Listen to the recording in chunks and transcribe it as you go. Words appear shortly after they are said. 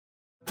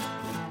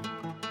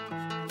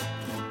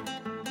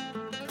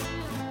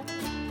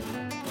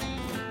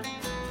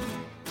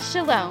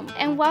Shalom,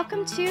 and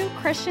welcome to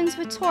Christians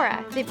with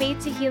Torah, the Beit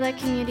Tehillah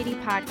Community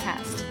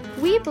Podcast.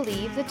 We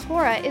believe the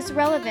Torah is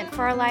relevant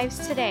for our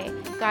lives today,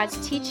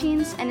 God's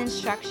teachings and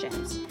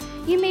instructions.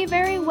 You may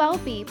very well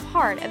be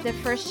part of the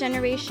first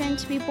generation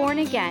to be born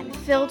again,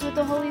 filled with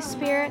the Holy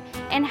Spirit,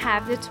 and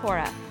have the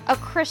Torah, a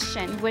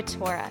Christian with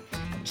Torah.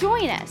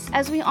 Join us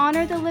as we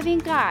honor the living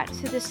God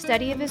through the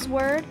study of His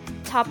Word,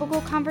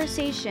 topical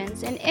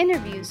conversations, and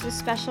interviews with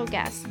special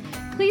guests.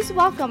 Please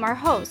welcome our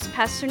hosts,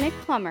 Pastor Nick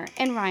Plummer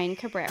and Ryan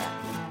Cabrera.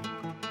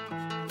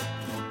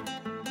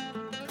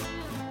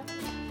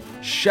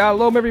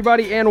 Shalom,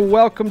 everybody, and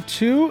welcome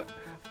to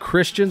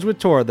Christians with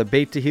Torah, the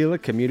Beit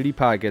Tehillah Community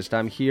Podcast.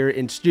 I'm here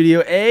in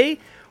Studio A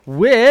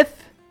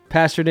with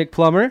Pastor Nick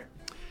Plummer.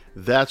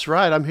 That's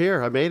right. I'm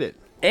here. I made it.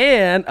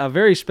 And a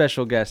very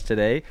special guest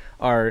today,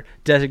 our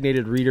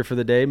designated reader for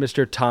the day,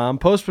 Mr. Tom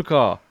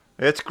Postbacall.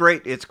 It's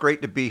great. It's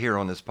great to be here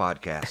on this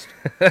podcast.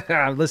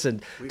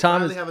 Listen, We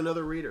Tom finally have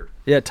another reader.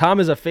 Yeah,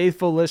 Tom is a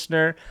faithful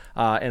listener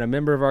and a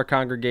member of our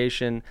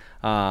congregation.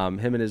 Him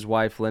and his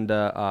wife,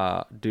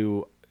 Linda,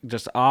 do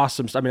just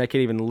awesome stuff. I mean, I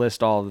can't even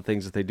list all of the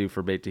things that they do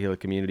for Beit Tehillah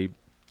community.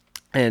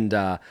 And,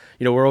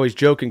 we're always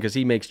joking because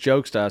he makes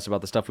jokes to us about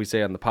the stuff we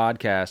say on the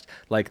podcast.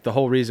 Like, the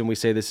whole reason we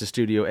say this is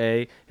Studio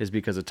A is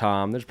because of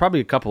Tom. There's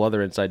probably a couple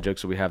other inside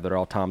jokes that we have that are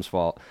all Tom's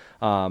fault.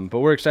 But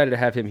we're excited to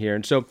have him here.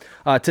 And so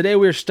today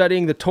we're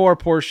studying the Torah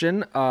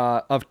portion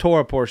of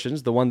Torah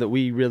portions, the one that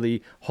we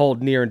really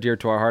hold near and dear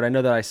to our heart. I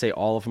know that I say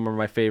all of them are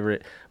my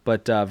favorite,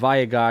 but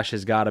Vayigash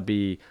has got to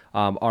be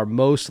our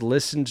most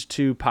listened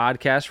to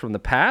podcast from the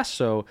past.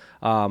 So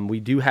we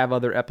do have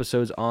other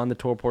episodes on the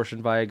Torah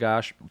portion,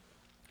 Vayigash.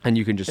 And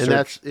you can just search.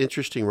 That's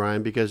interesting,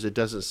 Ryan, because it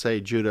doesn't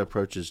say Judah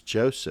approaches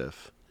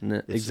Joseph.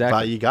 It's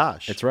exactly.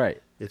 Vayigash. That's right.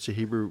 It's a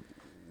Hebrew,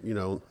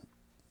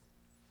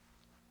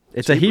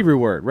 It's a Hebrew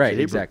word, right?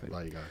 Hebrew, exactly.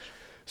 Vayigash.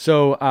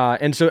 So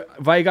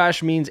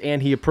Vayigash means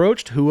and he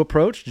approached. Who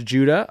approached?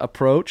 Judah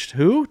approached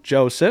who?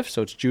 Joseph.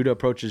 So it's Judah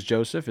approaches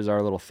Joseph is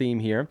our little theme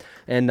here.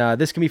 And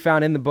this can be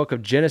found in the book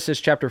of Genesis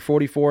chapter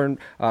 44,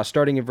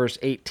 starting in verse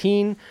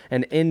 18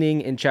 and ending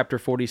in chapter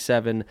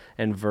 47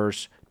 and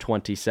verse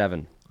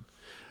 27.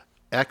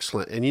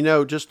 Excellent.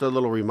 And just a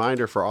little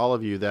reminder for all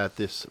of you that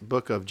this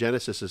book of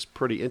Genesis is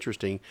pretty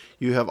interesting.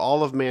 You have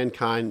all of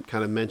mankind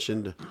kind of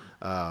mentioned,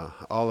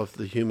 all of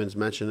the humans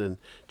mentioned in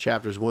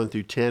chapters 1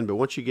 through 10. But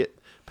once you get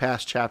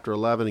past chapter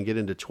 11 and get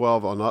into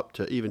 12 on up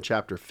to even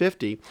chapter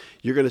 50,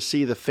 you're going to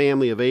see the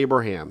family of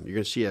Abraham. You're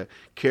going to see a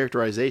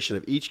characterization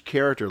of each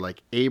character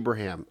like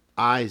Abraham,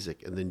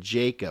 Isaac, and then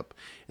Jacob.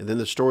 And then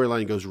the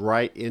storyline goes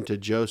right into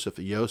Joseph,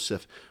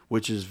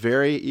 which is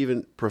very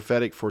even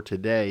prophetic for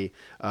today,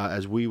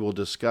 as we will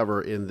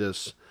discover in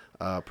this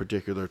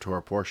particular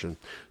Torah portion.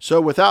 So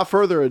without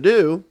further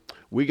ado,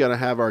 we got to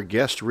have our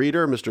guest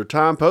reader, Mr.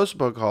 Tom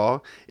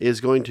Postbacall,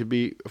 is going to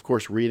be, of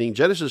course, reading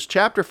Genesis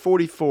chapter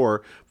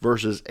 44,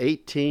 verses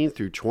 18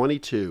 through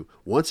 22.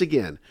 Once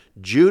again,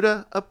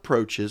 Judah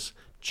approaches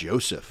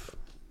Joseph.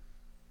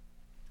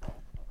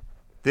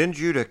 Then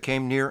Judah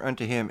came near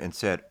unto him and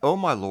said, O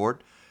my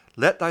Lord,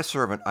 let thy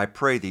servant, I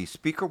pray thee,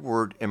 speak a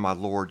word in my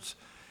Lord's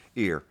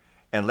ear,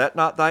 and let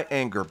not thy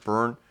anger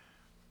burn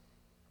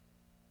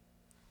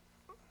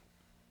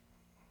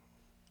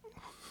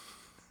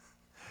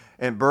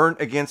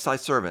against thy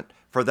servant,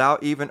 for thou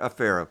even a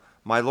Pharaoh.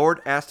 My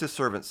Lord asked his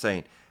servant,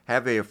 saying,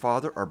 Have they a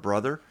father or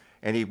brother?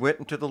 And he went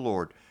unto the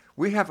Lord.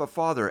 We have a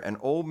father, an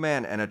old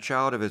man, and a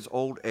child of his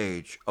old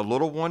age, a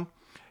little one,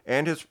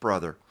 and his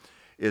brother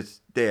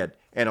is dead,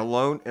 and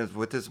alone is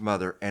with his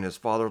mother, and his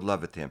father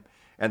loveth him.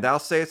 And thou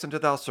sayest unto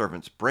thy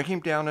servants, Bring him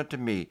down unto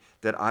me,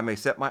 that I may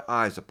set my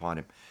eyes upon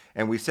him.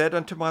 And we said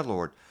unto my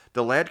Lord,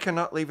 The lad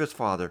cannot leave his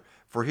father,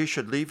 for he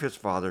should leave his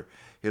father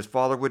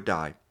would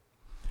die.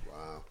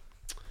 Wow.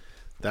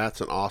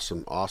 That's an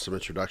awesome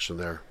introduction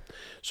there.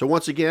 So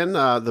once again,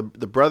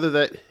 the brother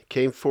that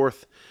came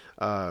forth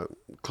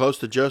close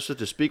to Joseph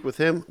to speak with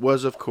him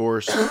was, of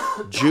course,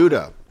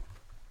 Judah.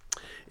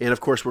 And, of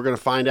course, we're going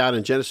to find out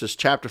in Genesis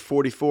chapter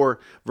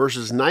 44,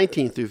 verses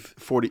 19 through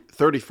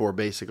 34,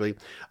 basically.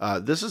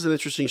 This is an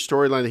interesting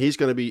storyline that he's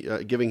going to be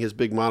giving his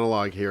big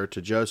monologue here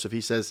to Joseph. He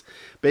says,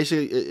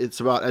 basically, it's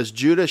about as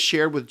Judah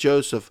shared with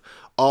Joseph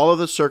all of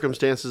the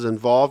circumstances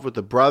involved with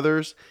the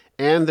brothers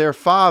and their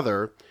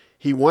father,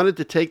 he wanted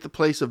to take the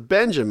place of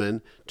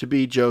Benjamin to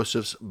be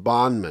Joseph's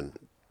bondman.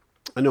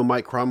 I know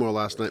Mike Cromwell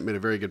last night made a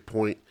very good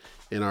point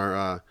in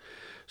our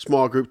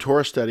small group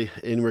Torah study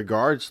in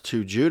regards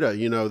to Judah,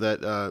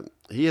 that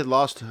he had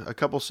lost a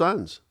couple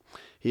sons.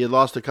 And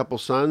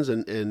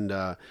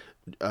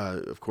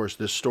of course,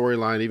 this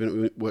storyline,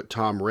 even what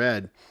Tom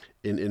read,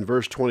 in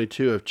verse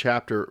 22 of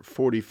chapter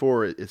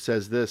 44, it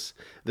says this.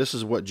 This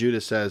is what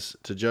Judah says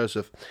to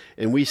Joseph.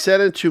 And we said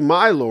unto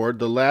my Lord,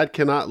 the lad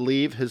cannot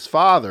leave his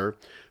father,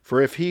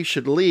 for if he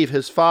should leave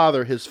his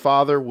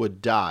father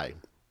would die.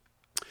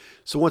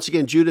 So once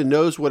again, Judah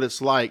knows what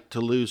it's like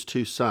to lose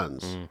two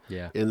sons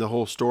in the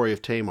whole story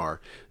of Tamar.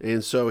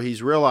 And so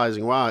he's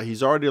realizing, wow,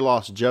 he's already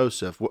lost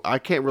Joseph. I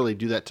can't really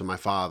do that to my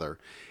father.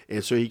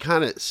 And so he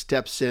kind of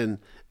steps in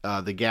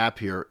the gap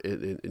here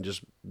and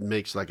just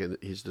makes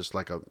he's just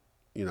like an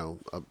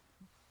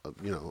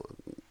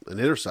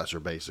intercessor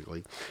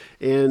basically.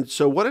 And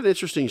so what an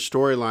interesting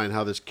storyline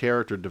how this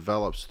character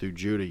develops through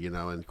Judah,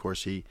 and of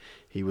course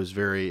he was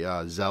very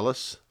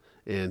zealous,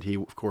 and he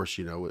of course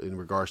in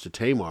regards to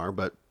Tamar,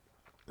 but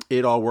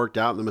it all worked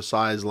out and the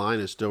Messiah's line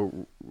is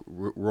still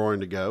roaring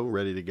to go,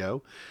 ready to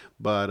go.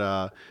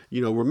 But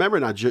remember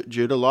now,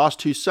 Judah lost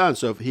 2 sons,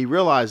 so if he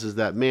realizes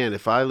that, man,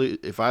 if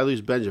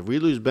we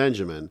lose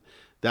Benjamin,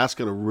 that's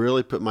going to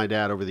really put my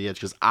dad over the edge,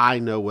 because I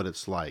know what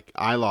it's like.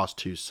 I lost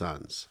 2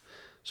 sons.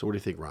 So what do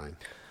you think, Ryan?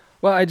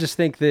 Well, I just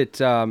think that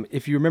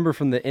if you remember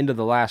from the end of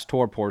the last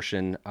Torah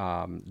portion,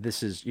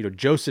 this is,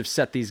 Joseph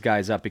set these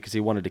guys up because he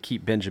wanted to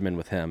keep Benjamin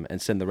with him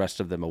and send the rest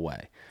of them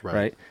away,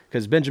 right?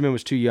 Because Benjamin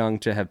was too young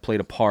to have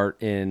played a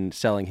part in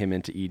selling him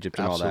into Egypt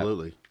and all that.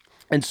 Absolutely.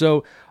 And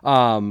so,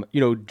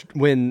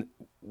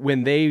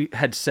 when they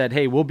had said,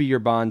 hey, we'll be your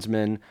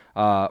bondsmen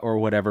or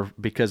whatever,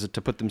 because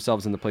to put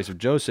themselves in the place of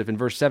Joseph, in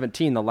verse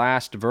 17, the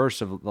last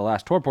verse of the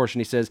last Torah portion,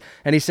 he says,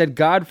 and he said,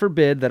 God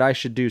forbid that I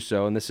should do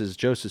so, and this is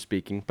Joseph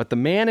speaking, but the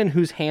man in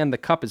whose hand the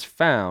cup is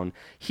found,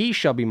 he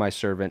shall be my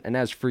servant, and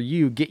as for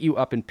you, get you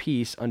up in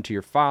peace unto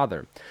your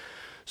father.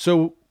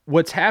 So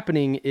what's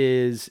happening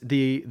is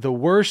the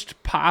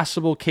worst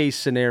possible case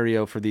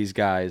scenario for these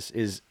guys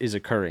is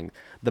occurring.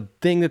 The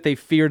thing that they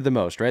feared the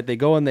most, right? They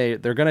go and they're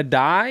going to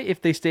die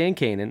if they stay in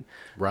Canaan,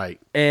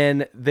 right?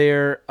 And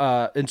they're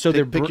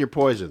pick your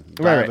poison.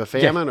 Die of a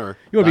famine, or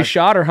you want to be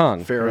shot or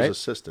hung. Pharaoh's right?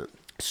 assistant.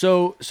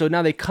 So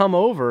now they come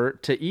over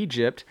to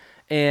Egypt,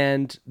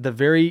 and the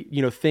very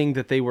thing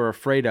that they were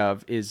afraid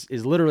of is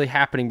literally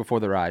happening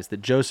before their eyes.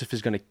 That Joseph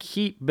is going to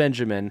keep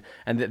Benjamin,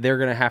 and that they're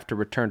going to have to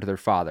return to their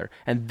father,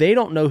 and they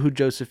don't know who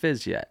Joseph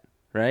is yet.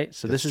 Right?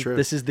 So this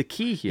is the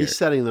key here. He's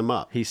setting them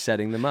up.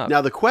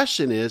 Now the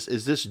question is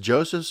this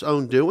Joseph's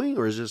own doing,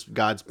 or is this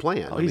God's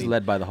plan? Oh, he's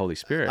led by the Holy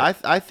Spirit.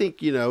 I think,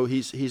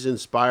 he's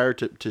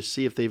inspired to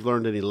see if they've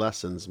learned any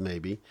lessons,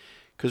 maybe.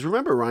 Because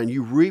remember, Ryan,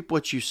 you reap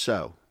what you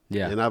sow.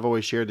 Yeah. And I've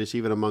always shared this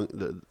even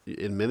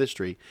in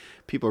ministry.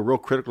 People are real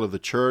critical of the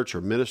church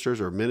or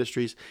ministers or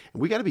ministries.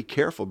 And we got to be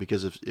careful,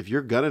 because if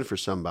you're gunning for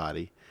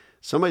somebody's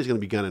going to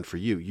be gunning for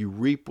you. You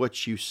reap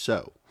what you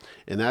sow.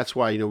 And that's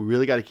why, we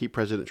really got to keep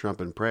President Trump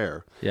in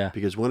prayer. Yeah.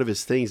 Because one of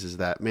his things is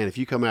that, man, if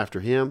you come after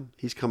him,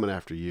 he's coming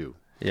after you.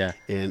 Yeah.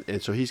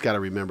 And so he's got to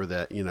remember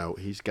that,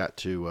 he's got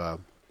to,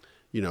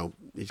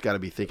 he's got to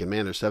be thinking,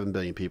 man, there's 7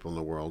 billion people in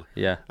the world.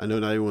 Yeah. I know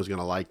not everyone's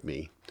going to like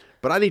me,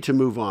 but I need to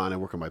move on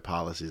and work on my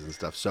policies and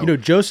stuff. So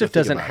Joseph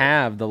doesn't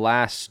have the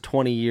last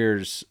 20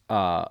 years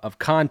of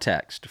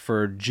context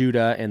for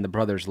Judah and the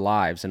brothers'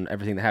 lives and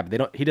everything that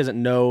happened. He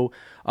doesn't know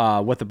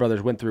what the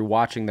brothers went through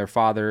watching their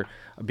father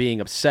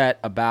being upset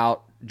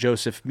about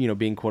Joseph,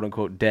 being quote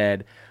unquote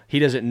dead. He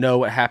doesn't know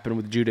what happened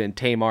with Judah and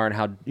Tamar, and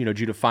how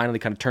Judah finally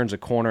kind of turns a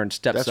corner and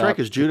steps up. That's right,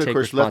 because Judah, of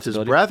course, left his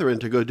brethren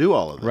to go do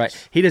all of this.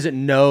 Right. He doesn't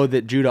know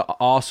that Judah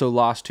also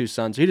lost 2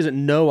 sons. He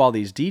doesn't know all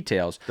these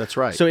details. That's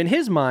right. So in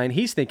his mind,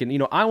 he's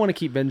thinking, I want to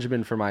keep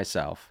Benjamin for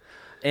myself.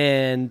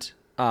 And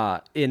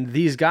in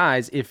these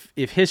guys, if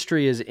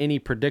history is any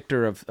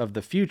predictor of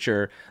the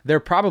future, they're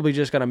probably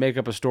just going to make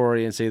up a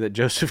story and say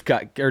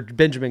that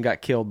Benjamin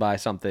got killed by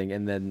something,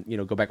 and then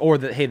go back, or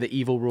that, hey, the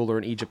evil ruler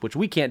in Egypt, which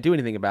we can't do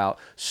anything about,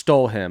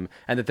 stole him,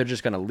 and that they're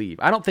just going to leave.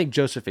 I don't think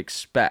Joseph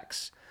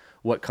expects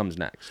what comes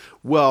next.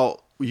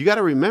 Well, you got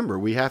to remember,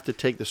 we have to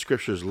take the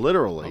scriptures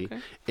literally. Okay.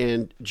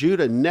 And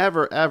Judah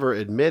never ever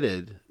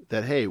admitted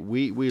that, hey,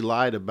 we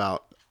lied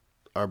about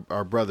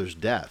our brother's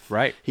death.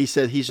 Right. He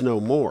said he's no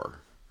more.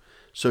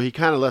 So he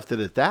kind of left it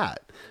at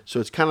that.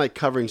 So it's kind of like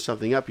covering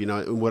something up.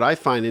 And what I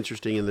find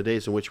interesting in the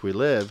days in which we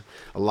live,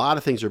 a lot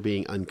of things are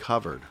being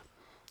uncovered.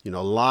 A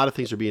lot of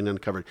things are being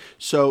uncovered.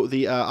 So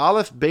the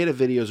Aleph Beta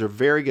videos are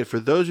very good. For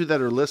those of you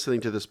that are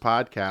listening to this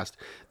podcast,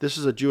 this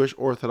is a Jewish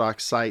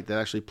Orthodox site that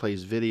actually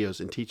plays videos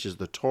and teaches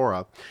the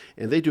Torah.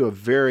 And they do a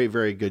very,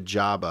 very good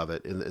job of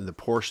it in the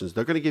portions.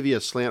 They're going to give you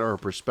a slant or a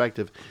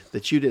perspective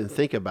that you didn't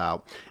think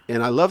about.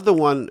 And I love the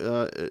one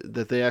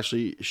that they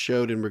actually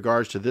showed in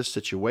regards to this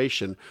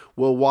situation.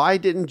 Well, why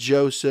didn't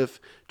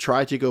Joseph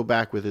try to go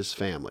back with his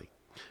family?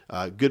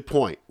 Good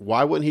point.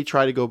 Why wouldn't he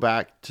try to go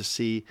back to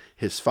see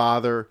his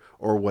father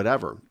or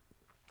whatever?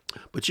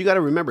 But you got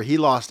to remember, he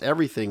lost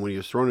everything when he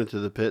was thrown into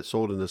the pit,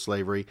 sold into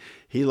slavery.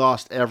 He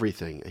lost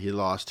everything. He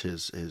lost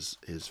his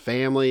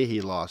family.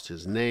 He lost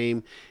his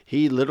name.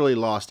 He literally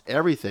lost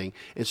everything.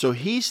 And so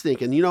he's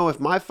thinking, if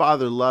my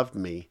father loved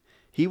me,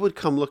 he would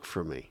come look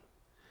for me.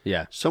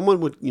 Yeah. Someone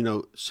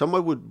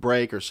would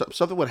break, or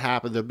something would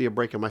happen. There'd be a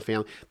break in my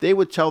family. They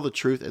would tell the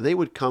truth, and they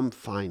would come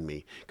find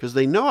me, because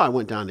they know I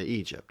went down to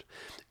Egypt.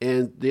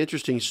 And the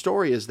interesting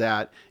story is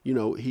that,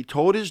 he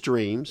told his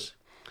dreams,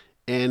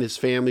 and his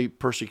family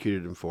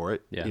persecuted him for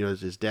it. Yeah.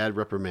 His dad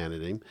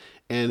reprimanded him,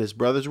 and his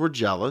brothers were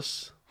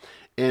jealous.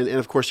 And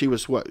of course he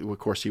was what? Of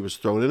course he was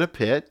thrown in a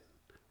pit,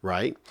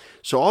 right?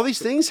 So all these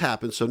things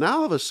happen. So now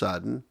all of a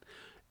sudden,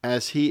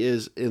 as he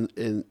is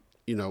in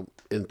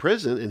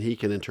prison and he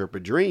can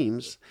interpret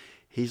dreams,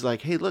 he's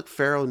like, hey, look,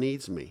 Pharaoh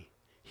needs me.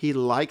 he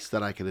likes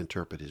that I can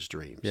interpret his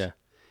dreams. Yeah.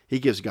 He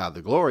gives God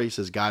the glory. He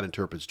says God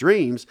interprets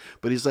dreams,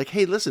 but he's like,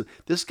 hey, listen,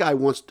 this guy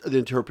wants the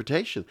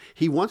interpretation.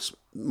 He wants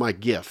my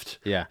gift.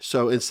 Yeah.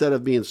 So instead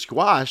of being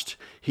squashed,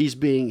 he's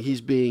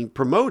being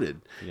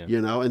promoted, Yeah.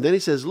 And then he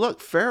says,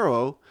 look,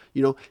 Pharaoh,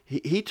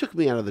 he took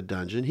me out of the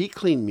dungeon. He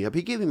cleaned me up.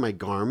 He gave me my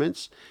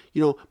garments.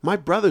 My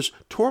brothers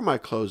tore my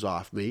clothes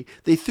off me.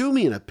 They threw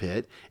me in a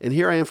pit, and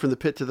here I am from the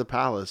pit to the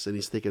palace. And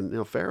he's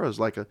thinking, Pharaoh's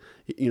like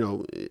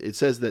it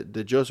says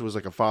that Joseph was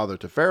like a father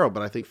to Pharaoh,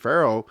 but I think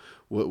Pharaoh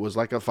was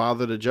like a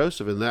father to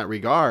Joseph in that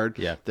regard,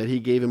 that he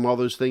gave him all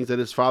those things that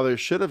his father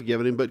should have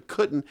given him, but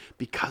couldn't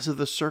because of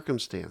the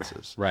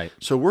circumstances. Right.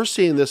 So we're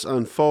seeing this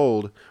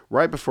unfold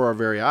right before our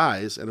very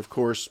eyes. And of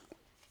course,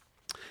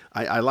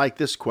 I like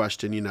this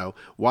question,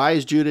 why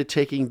is Judah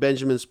taking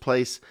Benjamin's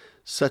place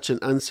such an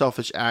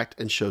unselfish act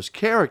and shows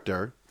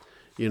character?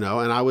 And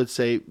I would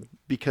say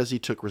because he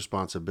took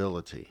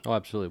responsibility. Oh,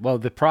 absolutely. Well,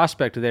 the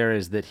prospect there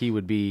is that he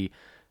would be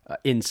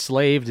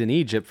enslaved in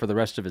Egypt for the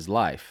rest of his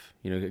life.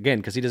 Again,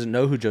 because he doesn't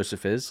know who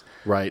Joseph is.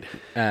 Right.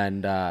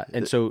 And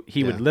so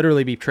he would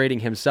literally be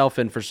trading himself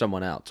in for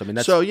someone else. I mean,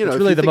 that's so, it's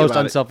really the most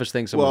unselfish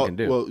thing someone can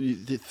do. Well,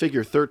 you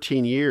figure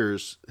 13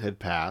 years had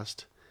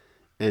passed.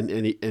 And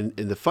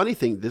the funny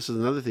thing, this is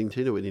another thing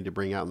too that we need to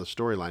bring out in the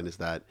storyline, is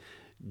that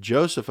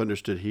Joseph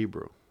understood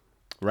Hebrew.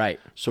 Right.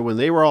 So when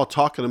they were all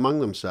talking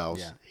among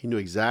themselves, he knew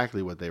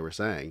exactly what they were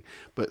saying.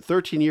 But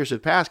 13 years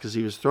had passed because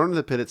he was thrown in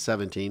the pit at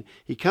 17.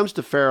 He comes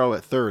to Pharaoh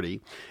at 30.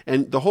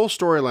 And the whole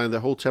storyline, the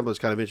whole template is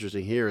kind of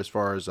interesting here as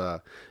far as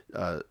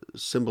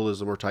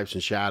symbolism or types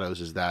and shadows,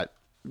 is that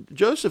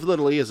Joseph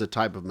literally is a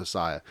type of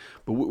Messiah,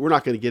 but we're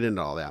not going to get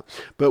into all that.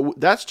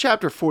 But that's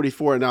chapter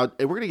 44. Now,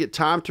 we're going to get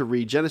time to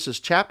read Genesis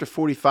chapter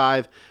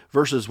 45,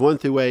 verses 1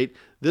 through 8.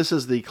 This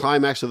is the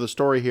climax of the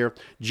story here.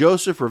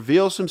 Joseph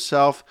reveals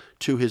himself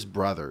to his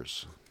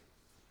brothers.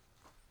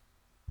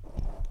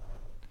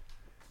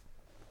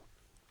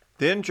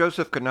 Then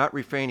Joseph could not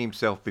refrain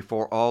himself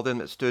before all them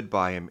that stood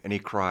by him, and he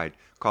cried,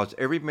 Cause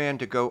every man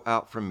to go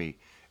out from me.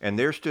 And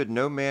there stood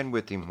no man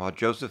with him, while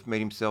Joseph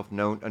made himself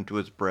known unto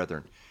his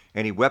brethren.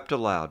 And he wept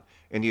aloud.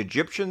 And the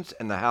Egyptians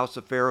and the house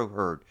of Pharaoh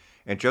heard.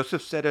 And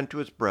Joseph said unto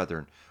his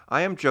brethren,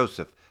 I am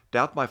Joseph.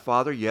 Doth my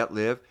father yet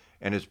live?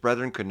 And his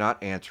brethren could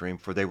not answer him,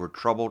 for they were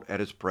troubled at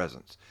his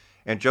presence.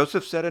 And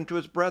Joseph said unto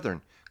his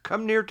brethren,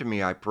 Come near to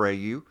me, I pray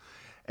you.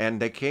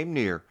 And they came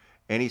near.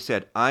 And he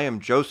said, I am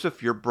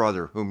Joseph your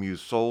brother, whom you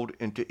sold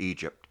into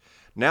Egypt.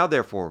 Now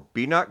therefore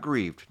be not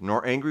grieved,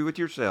 nor angry with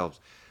yourselves,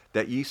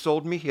 that ye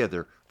sold me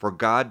hither, for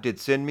God did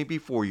send me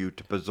before you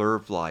to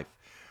preserve life.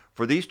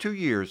 For these 2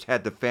 years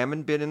had the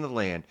famine been in the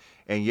land,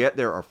 and yet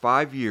there are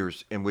 5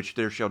 years in which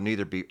there shall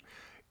neither be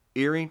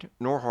earing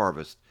nor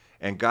harvest.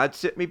 And God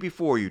sent me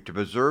before you to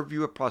preserve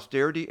you a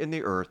posterity in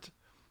the earth,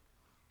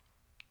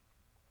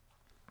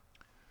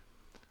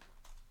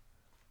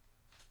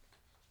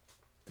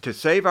 to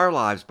save our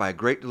lives by a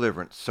great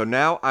deliverance. So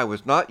now I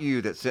was not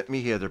you that sent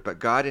me hither, but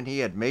God, and he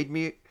had made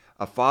me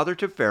a father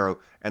to Pharaoh,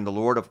 and the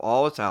Lord of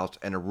all his house,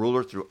 and a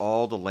ruler through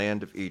all the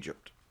land of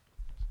Egypt.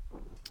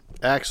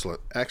 Excellent,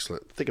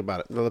 excellent. Think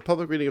about it. Now, the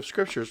public reading of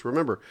scriptures,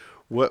 remember,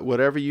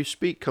 whatever you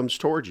speak comes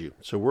towards you.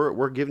 So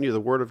we're giving you the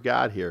word of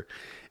God here.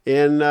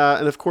 And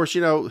of course,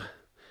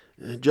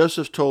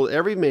 Joseph told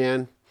every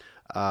man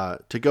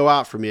to go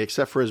out from me,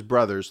 except for his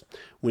brothers,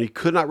 when he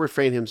could not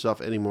refrain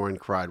himself anymore and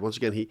cried. Once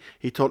again,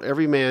 he told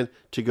every man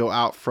to go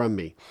out from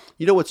me.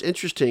 You know what's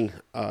interesting,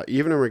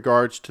 even in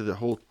regards to the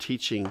whole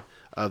teaching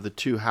of the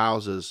two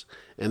houses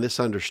and this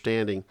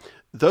understanding,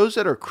 those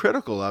that are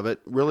critical of it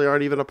really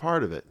aren't even a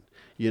part of it.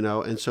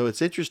 And so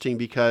it's interesting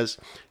because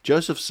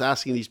Joseph's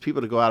asking these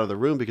people to go out of the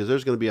room because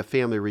there's going to be a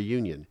family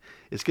reunion.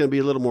 It's going to be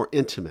a little more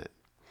intimate.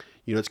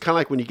 It's kind of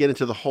like when you get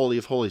into the Holy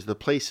of Holies, the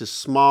place is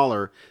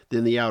smaller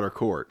than the outer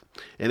court.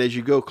 And as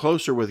you go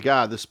closer with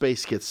God, the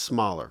space gets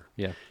smaller.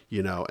 Yeah.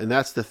 And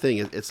that's the thing.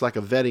 It's like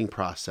a vetting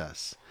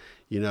process.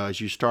 As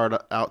you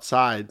start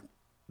outside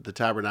the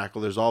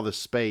tabernacle, there's all this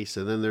space,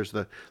 and then there's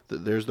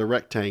the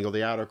rectangle,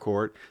 the outer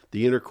court,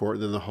 the inner court,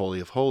 and then the Holy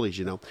of Holies.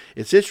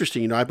 It's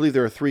interesting. I believe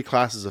there are 3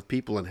 classes of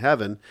people in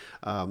heaven.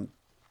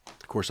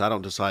 Of course, I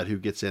don't decide who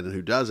gets in and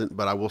who doesn't,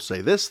 but I will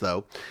say this,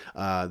 though.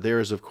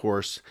 There is, of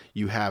course,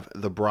 you have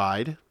the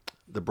bride,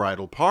 the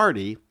bridal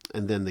party,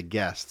 and then the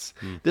guests.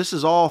 This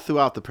is all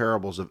throughout the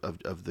parables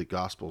of the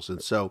Gospels.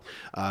 And so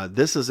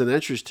this is an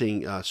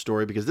interesting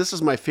story because this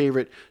is my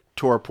favorite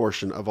Torah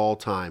portion of all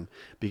time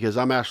because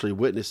I'm actually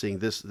witnessing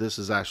this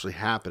is actually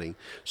happening.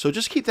 So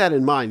just keep that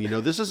in mind.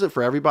 This isn't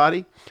for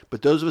everybody,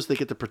 but those of us that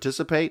get to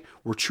participate,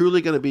 we're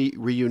truly going to be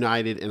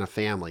reunited in a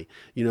family.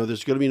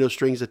 There's going to be no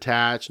strings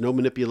attached, no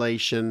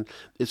manipulation.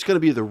 It's going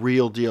to be the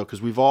real deal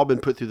because we've all been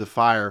put through the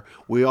fire.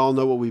 We all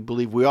know what we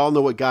believe. We all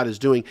know what God is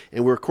doing.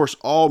 And we're, of course,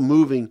 all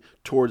moving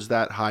towards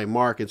that high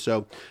mark. And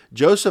so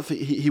Joseph,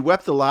 he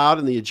wept aloud,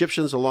 and the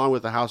Egyptians, along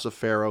with the house of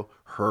Pharaoh,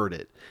 heard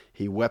it.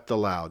 He wept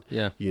aloud.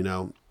 Yeah.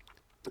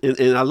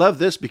 And I love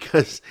this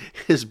because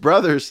his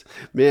brothers,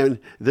 man,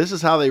 this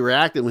is how they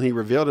reacted when he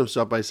revealed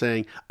himself by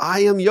saying,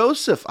 I am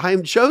Joseph. I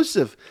am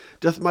Joseph.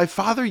 Doth my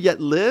father yet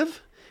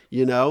live?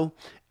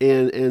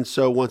 And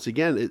so once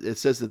again, it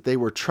says that they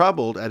were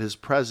troubled at his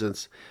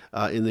presence.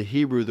 In the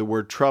Hebrew, the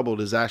word troubled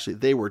is actually,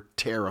 they were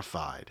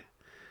terrified.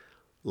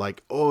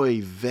 Like,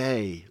 oy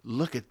vey,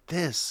 look at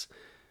this.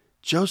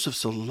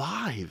 Joseph's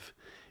alive.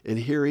 And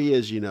here he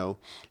is,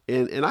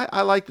 And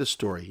I like the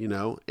story,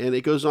 And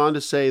it goes on to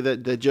say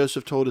that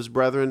Joseph told his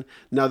brethren,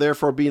 now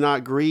therefore be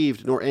not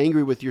grieved, nor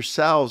angry with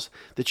yourselves,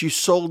 that you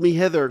sold me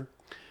hither.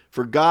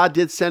 For God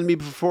did send me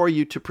before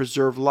you to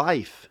preserve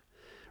life.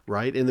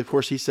 Right? And of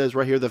course, he says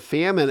right here, the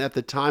famine at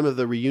the time of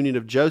the reunion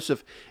of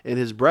Joseph and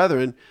his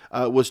brethren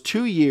was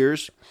 2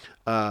 years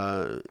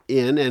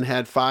in and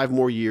had 5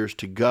 more years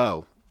to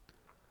go.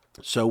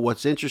 So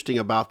what's interesting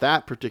about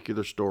that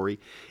particular story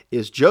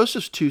is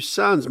Joseph's 2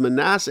 sons,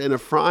 Manasseh and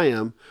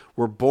Ephraim,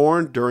 were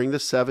born during the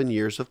 7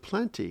 years of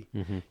plenty.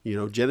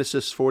 Mm-hmm.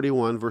 Genesis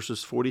 41,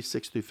 verses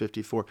 46 through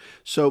 54.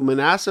 So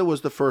Manasseh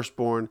was the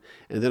firstborn,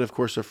 and then, of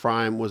course,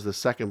 Ephraim was the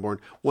secondborn.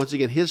 Once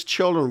again, his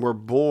children were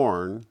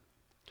born.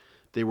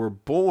 They were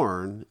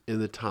born in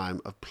the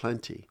time of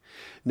plenty.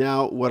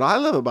 Now, what I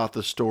love about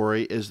the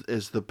story is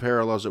the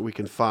parallels that we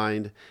can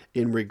find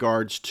in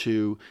regards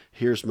to,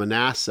 here's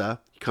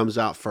Manasseh, comes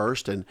out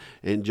first, and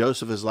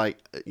Joseph is like,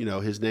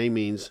 his name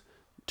means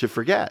to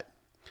forget.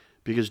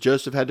 Because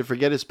Joseph had to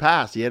forget his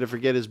past. He had to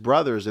forget his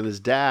brothers and his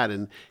dad.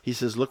 And he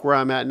says, look where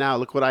I'm at now.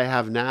 Look what I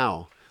have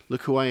now.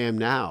 Look who I am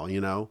now,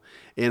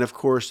 And of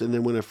course, and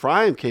then when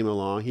Ephraim came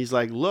along, he's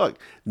like, look,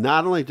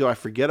 not only do I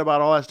forget about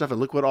all that stuff and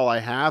look what all I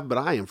have, but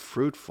I am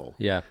fruitful.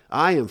 Yeah.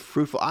 I am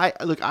fruitful.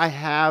 I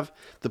have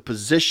the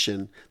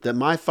position that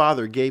my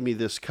father gave me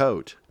this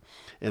coat.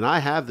 And I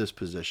have this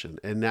position.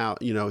 And now,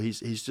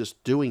 he's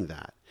just doing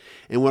that.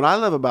 And what I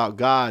love about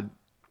God,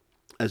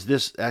 as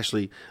this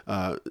actually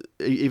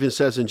even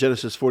says in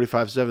Genesis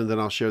 45:7, then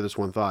I'll share this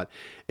one thought.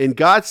 And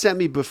God sent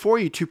me before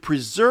you to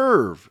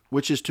preserve,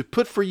 which is to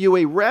put for you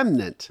a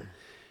remnant.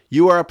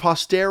 You are a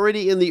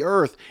posterity in the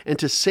earth, and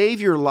to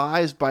save your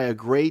lives by a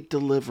great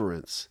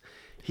deliverance.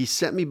 He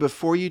sent me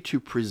before you to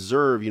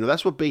preserve.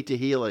 That's what Beit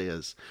Tehillah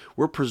is.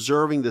 We're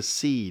preserving the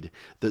seed,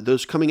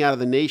 those coming out of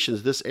the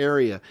nations, this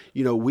area.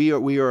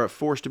 We are a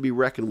force to be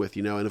reckoned with,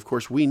 And of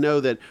course, we know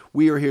that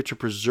we are here to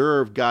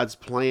preserve God's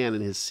plan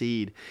and his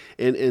seed.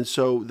 And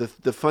so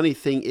the funny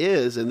thing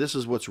is, and this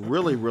is what's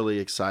really, really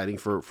exciting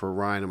for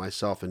Ryan and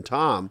myself and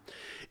Tom,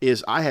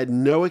 is I had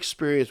no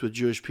experience with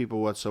Jewish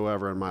people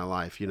whatsoever in my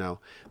life.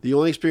 The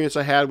only experience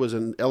I had was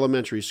in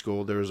elementary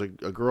school. There was a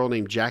girl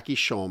named Jackie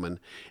Shulman,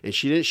 and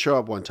she didn't show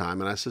up one time.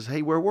 And I says,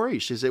 hey, where were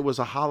you? She says, it was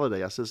a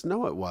holiday. I says,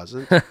 no, it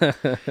wasn't.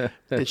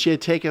 And she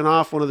had taken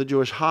off one of the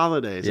Jewish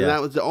holidays. Yeah. And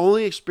that was the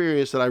only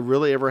experience that I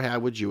really ever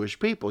had with Jewish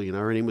people.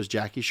 Her name was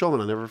Jackie Shulman.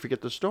 I'll never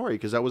forget the story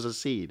because that was a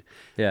seed.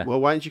 Yeah.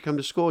 Well, why didn't you come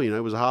to school? It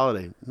was a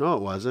holiday. No,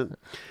 it wasn't.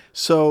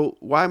 So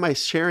why am I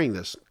sharing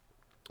this?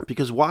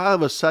 Because all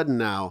of a sudden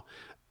now,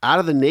 out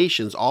of the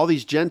nations, all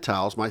these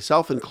Gentiles,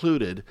 myself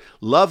included,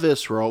 love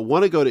Israel,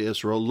 want to go to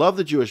Israel, love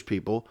the Jewish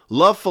people,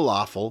 love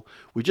falafel.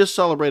 We just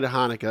celebrated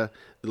Hanukkah,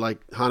 like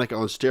Hanukkah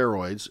on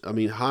steroids.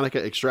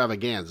 Hanukkah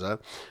extravaganza.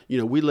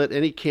 We lit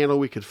any candle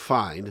we could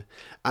find.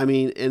 And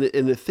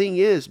the thing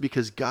is,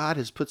 because God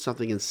has put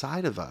something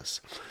inside of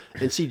us.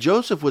 And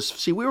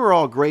we were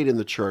all great in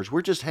the church.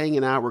 We're just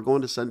hanging out. We're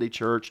going to Sunday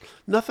church.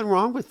 Nothing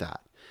wrong with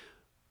that.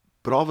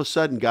 But all of a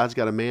sudden, God's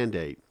got a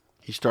mandate.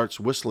 He starts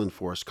whistling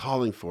for us,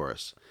 calling for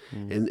us.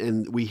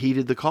 And we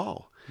heeded the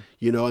call,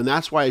 and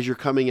that's why as you're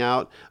coming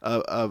out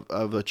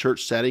of a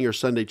church setting or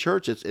Sunday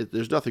church,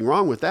 there's nothing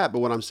wrong with that. But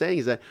what I'm saying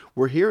is that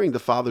we're hearing the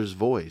Father's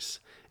voice,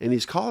 and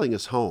he's calling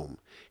us home.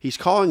 He's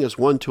calling us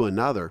one to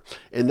another,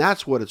 and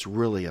that's what it's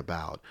really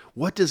about.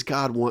 What does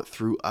God want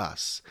through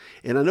us?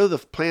 And I know the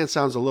plan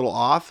sounds a little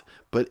off,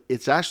 but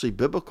it's actually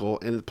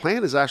biblical, and the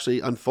plan is actually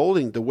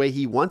unfolding the way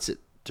he wants it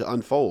to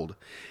unfold.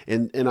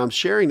 And I'm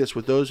sharing this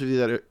with those of you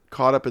that are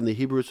caught up in the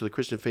Hebrew Roots of the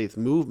Christian Faith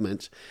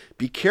movement.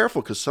 Be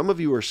careful, because some of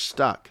you are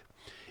stuck.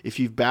 If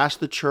you've bashed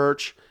the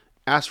church,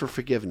 ask for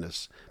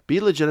forgiveness. Be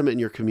legitimate in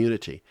your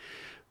community.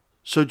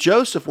 So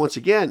Joseph, once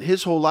again,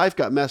 his whole life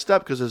got messed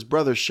up because his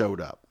brothers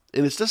showed up.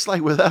 And it's just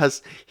like with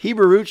us,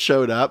 Hebrew Roots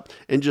showed up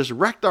and just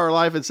wrecked our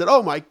life and said,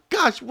 oh my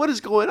gosh, what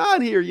is going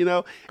on here?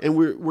 And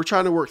we're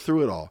trying to work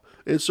through it all.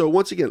 And so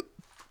once again,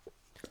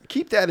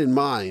 keep that in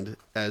mind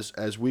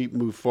as we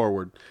move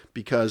forward,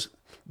 because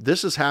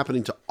this is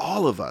happening to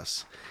all of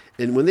us.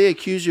 And when they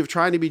accuse you of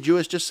trying to be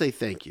Jewish, just say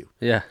thank you.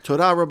 Yeah.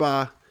 Todah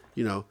Rabbah,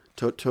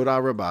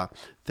 Todah Rabbah.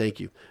 Thank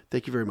you.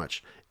 Thank you very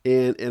much.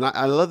 And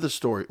I love the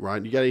story,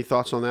 Ryan. You got any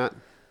thoughts on that?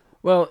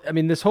 Well,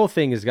 this whole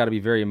thing has got to be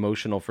very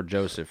emotional for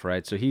Joseph,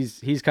 right? So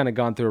he's kind of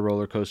gone through a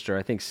roller coaster.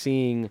 I think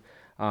seeing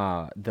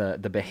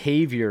the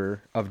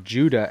behavior of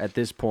Judah at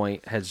this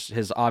point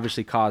has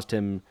obviously caused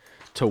him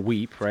to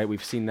weep, right?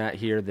 We've seen that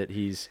here, that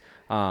he's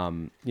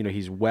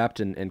wept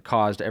and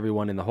caused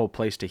everyone in the whole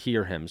place to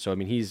hear him. So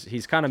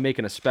he's kind of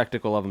making a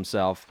spectacle of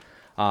himself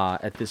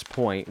at this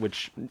point,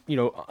 which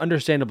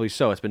understandably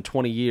so. It's been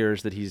 20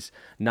 years that he's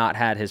not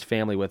had his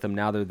family with him.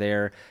 Now they're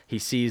there. He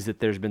sees that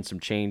there's been some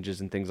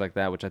changes and things like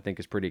that, which I think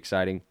is pretty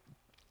exciting.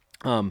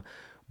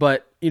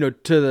 But,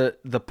 to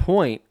the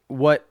point,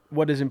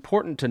 what is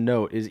important to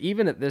note is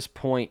even at this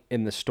point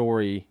in the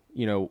story,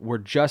 we're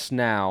just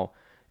now,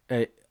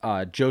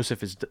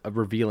 Joseph is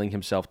revealing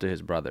himself to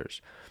his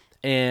brothers.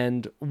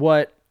 And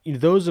what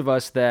those of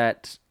us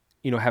that,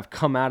 have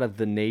come out of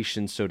the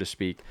nation, so to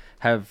speak,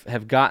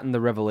 have gotten the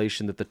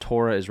revelation that the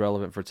Torah is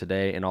relevant for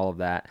today and all of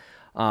that.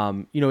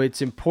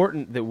 It's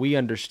important that we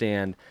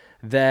understand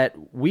that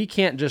we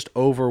can't just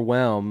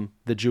overwhelm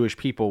the Jewish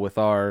people with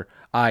our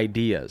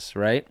ideas,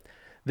 right?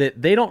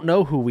 That they don't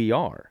know who we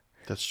are.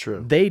 That's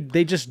true. They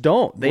just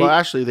don't. Well,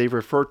 actually, they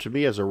refer to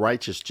me as a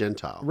righteous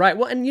Gentile. Right.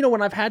 Well, and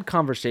when I've had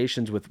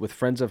conversations with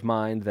friends of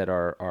mine that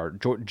are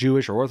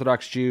Jewish or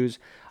Orthodox Jews,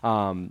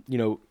 when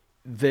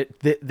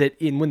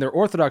they're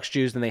Orthodox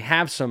Jews, then they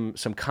have some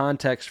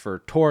context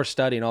for Torah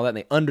study and all that, and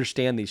they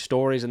understand these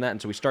stories and that,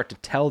 and so we start to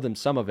tell them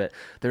some of it.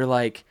 They're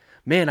like,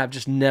 man, I've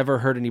just never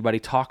heard anybody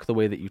talk the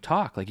way that you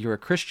talk. Like, you're a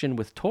Christian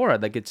with Torah.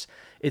 Like, it's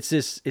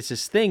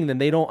this thing, then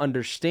they don't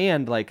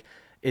understand, like,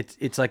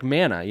 it's like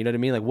manna, you know what I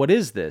mean? Like, what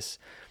is this?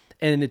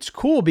 And it's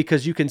cool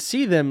because you can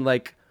see them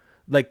like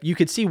you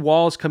could see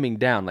walls coming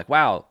down. Like,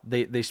 wow,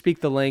 they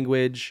speak the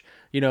language,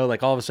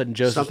 like all of a sudden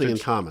Joseph something in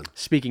common.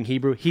 Speaking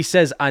Hebrew. He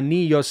says,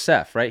 Ani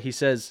Yosef, right? He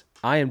says,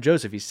 I am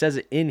Joseph. He says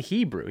it in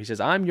Hebrew. He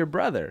says, I'm your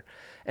brother.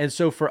 And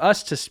so for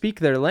us to speak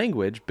their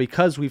language,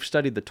 because we've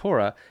studied the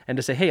Torah, and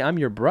to say, hey, I'm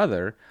your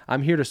brother,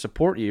 I'm here to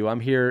support you,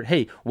 I'm here,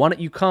 hey, why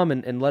don't you come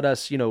and let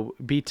us,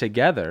 be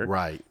together?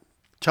 Right.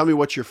 Tell me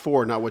what you're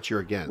for, not what you're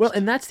against. Well,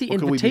 and that's the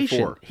what invitation.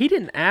 Can we be for? He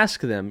didn't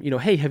ask them,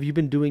 hey, have you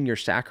been doing your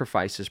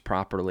sacrifices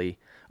properly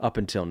up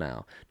until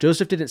now?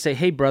 Joseph didn't say,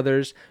 hey,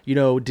 brothers,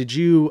 did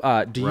you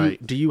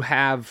do you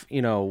have,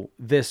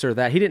 this or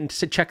that? He didn't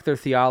check their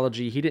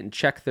theology. He didn't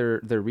check their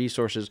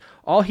resources.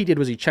 All he did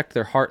was he checked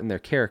their heart and their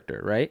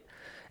character, right?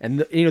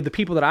 And the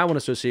people that I want to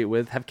associate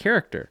with have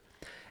character.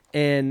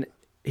 And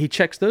he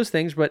checks those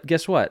things, but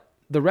guess what?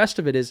 The rest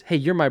of it is, hey,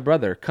 you're my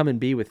brother, come and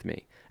be with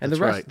me. And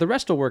the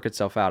rest will work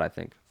itself out, I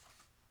think.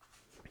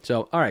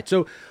 So, all right.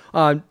 So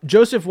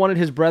Joseph wanted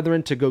his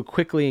brethren to go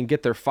quickly and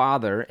get their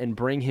father and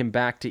bring him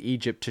back to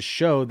Egypt to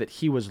show that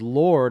he was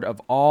Lord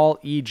of all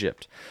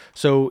Egypt.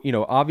 So,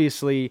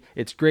 obviously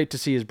it's great to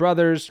see his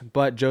brothers,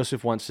 but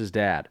Joseph wants his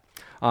dad.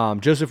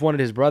 Joseph wanted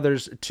his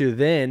brothers to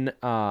then...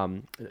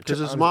 Because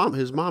his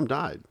mom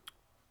died.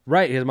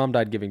 Right. His mom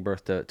died giving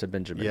birth to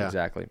Benjamin. Yeah.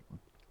 Exactly.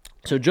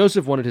 So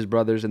Joseph wanted his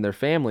brothers and their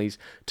families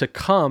to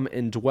come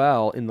and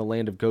dwell in the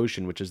land of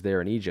Goshen, which is there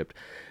in Egypt.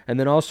 And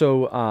then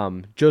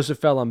also Joseph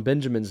fell on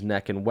Benjamin's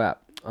neck and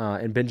wept,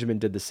 and Benjamin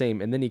did the same.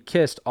 And then he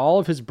kissed all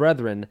of his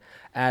brethren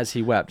as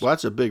he wept. Well,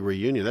 that's a big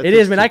reunion. It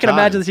is, man. I can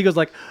imagine this. He goes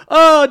like,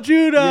 oh,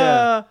 Judah.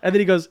 Yeah. And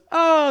then he goes,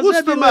 oh, what's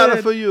Zebulun. the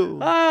matter for you?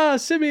 Ah,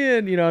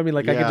 Simeon. I mean,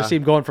 like I could just see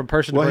him going from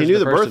person to person. Well, he knew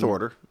the birth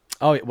order.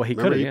 Oh, well, he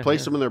could have. He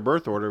placed them in their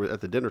birth order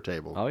at the dinner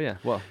table. Oh, yeah.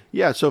 Well,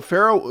 yeah. So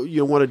Pharaoh,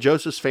 wanted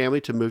Joseph's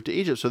family to move to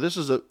Egypt. So this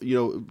is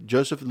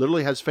Joseph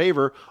literally has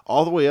favor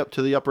all the way up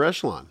to the upper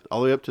echelon, all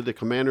the way up to the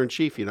commander in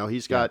chief. He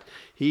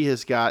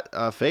has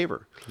got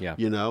favor. Yeah.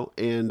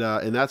 And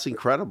that's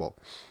incredible.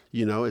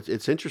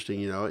 It's interesting.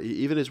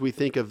 Even as we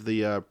think of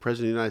the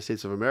president of the United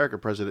States of America,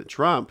 President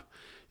Trump,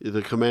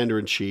 the commander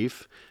in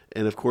chief,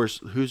 and of course,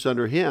 who's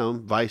under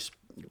him, Vice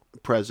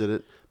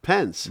President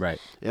Pence. Right.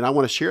 And I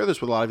want to share this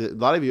with a lot of you. A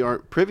lot of you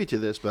aren't privy to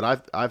this, but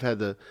I've had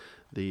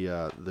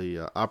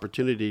the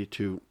opportunity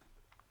to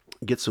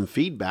get some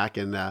feedback,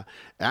 and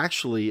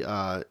actually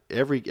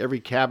every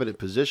cabinet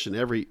position,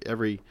 every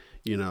part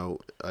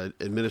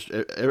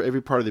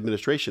of the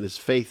administration is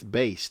faith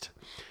based.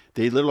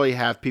 They literally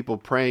have people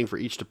praying for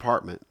each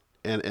department,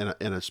 and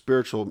a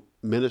spiritual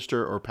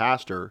minister or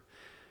pastor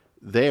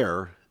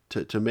there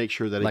to make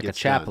sure that it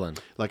gets done.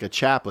 Like a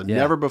chaplain. Yeah.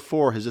 Never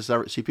before has this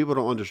ever... See, people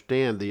don't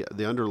understand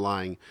the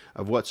underlying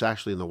of what's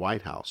actually in the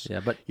White House. Yeah,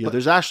 but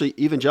there's actually...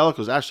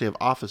 Evangelicals actually have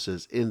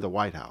offices in the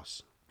White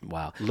House.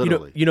 Wow.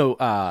 Literally.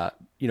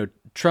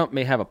 Trump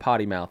may have a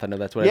potty mouth. I know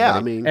that's what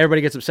everybody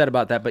gets upset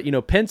about that. But,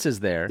 Pence is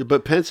there.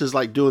 But Pence is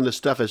like doing this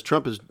stuff as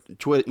Trump is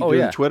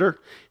doing Twitter.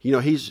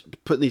 He's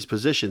putting these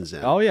positions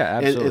in. Oh, yeah,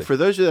 absolutely. And for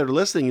those of you that are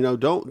listening,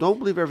 don't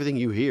believe everything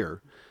you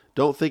hear.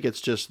 Don't think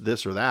it's just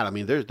this or that. I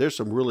mean, there's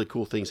some really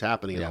cool things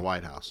happening in the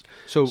White House.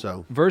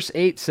 So verse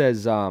 8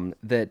 says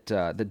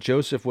that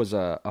Joseph was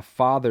a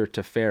father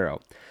to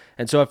Pharaoh.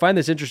 And so I find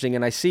this interesting,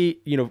 and I see,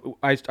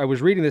 I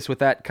was reading this with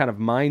that kind of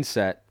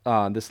mindset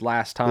this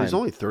last time. He's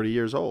only 30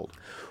 years old.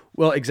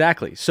 Well,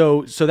 exactly.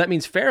 So that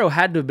means Pharaoh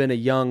had to have been a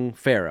young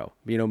Pharaoh,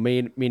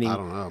 meaning... I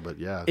don't know, but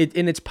yeah.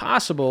 And it's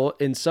possible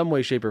in some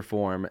way, shape, or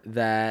form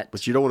that...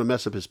 But you don't want to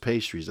mess up his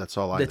pastries, that's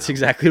all I know. That's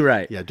exactly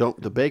right. Yeah,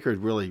 the baker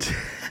really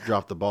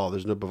dropped the ball.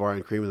 There's no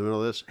Bavarian cream in the middle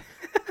of this.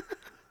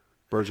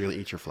 Birds are going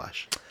to eat your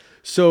flesh.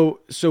 So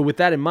with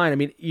that in mind, I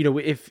mean,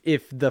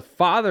 if the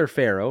father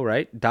Pharaoh,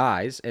 right,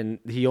 dies and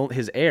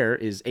his heir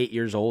is 8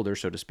 years old, or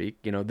so to speak,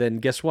 then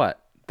guess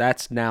what?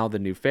 That's now the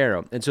new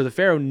Pharaoh. And so the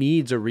Pharaoh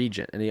needs a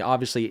regent. And he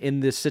obviously, in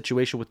this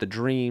situation with the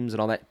dreams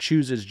and all that,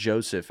 chooses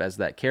Joseph as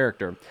that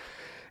character.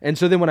 And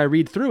so then when I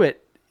read through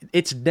it,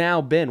 it's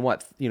now been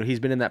he's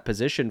been in that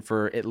position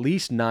for at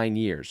least 9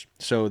 years.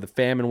 So the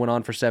famine went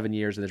on for 7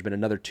 years, and there's been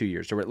another 2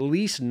 years. So we're at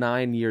least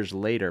 9 years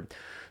later.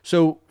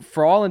 So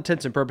for all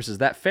intents and purposes,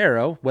 that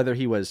Pharaoh, whether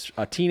he was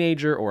a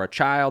teenager or a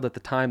child at the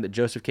time that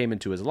Joseph came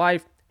into his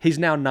life, he's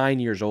now 9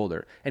 years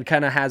older and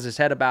kind of has his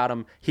head about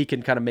him. He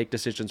can kind of make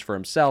decisions for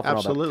himself.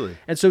 Absolutely.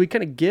 And so he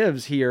kind of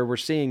gives here, we're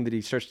seeing that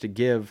he starts to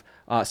give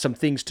some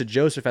things to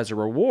Joseph as a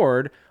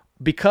reward,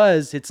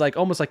 because it's like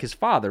almost like his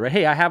father, right?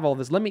 Hey, I have all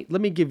this. Let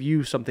me give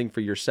you something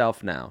for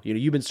yourself now.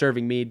 You've been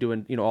serving me,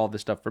 doing all this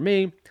stuff for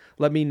me.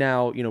 Let me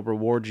now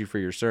reward you for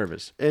your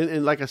service.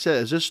 And like I said,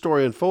 as this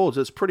story unfolds,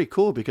 it's pretty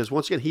cool because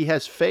once again he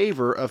has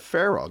favor of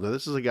Pharaoh. Now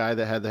this is a guy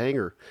that had the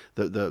hanger,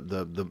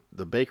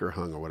 the baker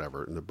hung or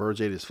whatever, and the birds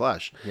ate his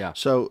flesh. Yeah.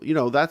 So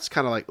that's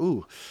kind of like,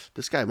 ooh,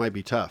 this guy might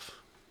be tough.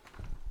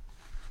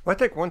 Well, I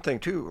think one thing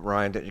too,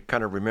 Ryan, that you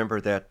kind of remember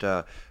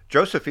that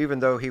Joseph, even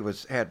though he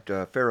had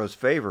Pharaoh's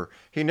favor,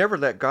 he never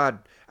let God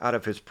out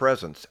of his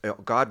presence.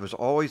 God was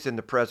always in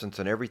the presence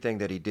in everything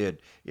that he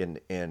did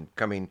in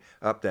coming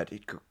up.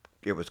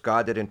 It was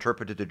God that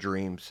interpreted the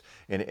dreams,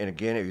 and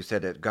again, you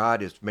said that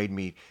God has made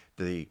me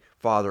the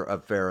father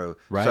of Pharaoh.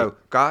 Right. So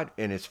God,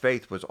 in His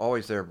faith, was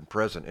always there and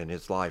present in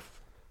his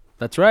life.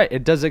 That's right.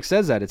 It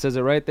says that. It says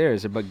it right there.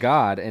 It said, but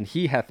God, and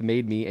He hath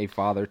made me a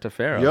father to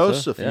Pharaoh.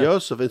 Joseph.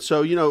 And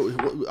so,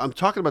 I'm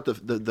talking about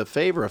the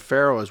favor of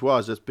Pharaoh as well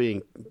as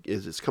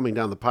it's coming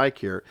down the pike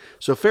here.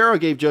 So Pharaoh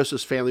gave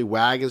Joseph's family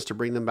wagons to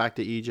bring them back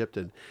to Egypt.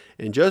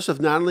 And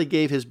Joseph not only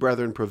gave his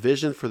brethren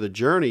provision for the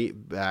journey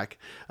back,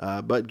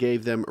 but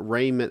gave them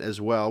raiment as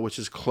well, which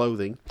is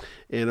clothing.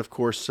 And of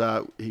course,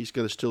 he's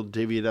going to still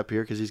divvy it up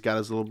here because he's got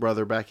his little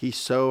brother back. He's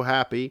so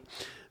happy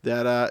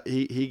that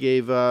he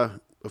gave...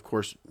 of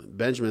course,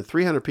 Benjamin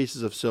 300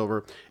 pieces of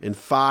silver and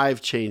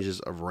 5 changes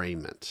of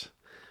raiment.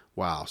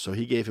 Wow. So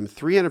he gave him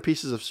 300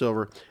 pieces of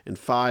silver and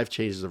 5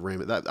 changes of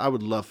raiment. I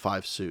would love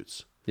 5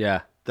 suits.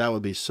 Yeah. That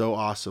would be so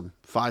awesome.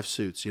 5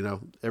 suits,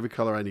 every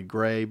color I need,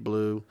 gray,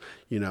 blue,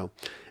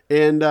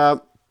 And,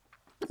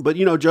 but,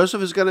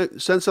 Joseph is going to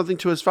send something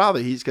to his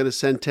father. He's going to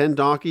send 10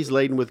 donkeys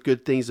laden with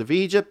good things of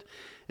Egypt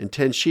and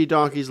 10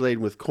 she-donkeys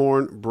laden with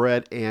corn,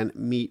 bread, and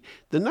meat.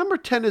 The number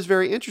 10 is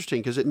very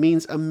interesting because it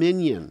means a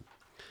minion.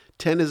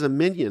 10 is a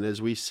minion, as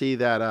we see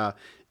that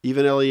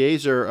even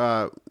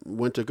Eliezer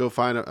went to go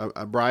find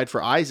a bride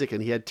for Isaac,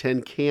 and he had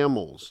 10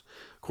 camels.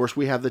 Of course,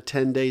 we have the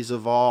 10 days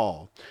of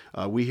all.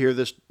 We hear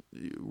this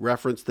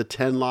reference, the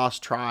 10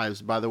 lost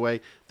tribes. By the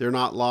way, they're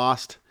not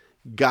lost.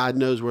 God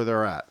knows where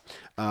they're at.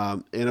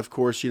 And of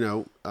course,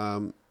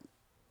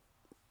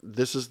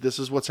 this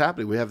is what's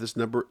happening. We have this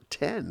number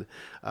 10.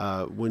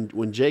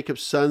 When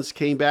Jacob's sons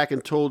came back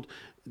and told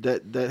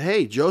that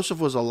hey, Joseph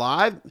was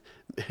alive,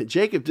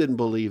 Jacob didn't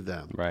believe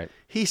them. Right.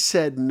 He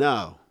said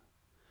no.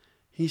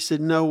 He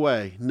said, no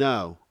way,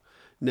 no.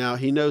 Now,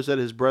 he knows that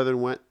his brethren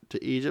went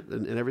to Egypt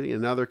and everything,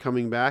 and now they're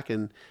coming back.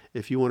 And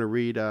if you want to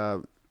read,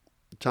 Tom,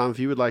 if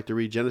you would like to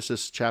read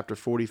Genesis chapter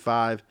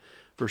 45,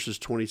 verses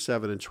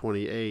 27 and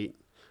 28,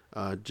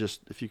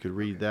 just if you could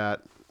read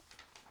that.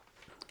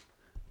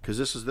 Because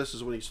this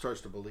is when he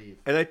starts to believe.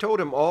 And they told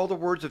him all the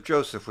words of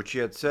Joseph which he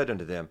had said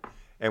unto them.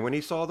 And when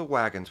he saw the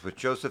wagons which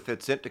Joseph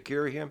had sent to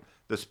carry him,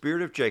 the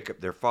spirit of Jacob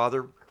their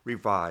father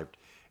revived.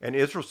 And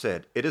Israel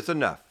said, it is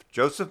enough.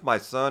 Joseph my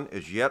son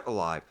is yet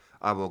alive.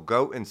 I will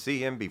go and see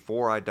him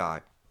before I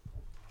die.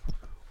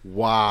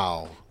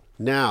 Wow.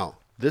 Now,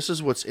 this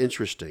is what's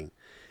interesting.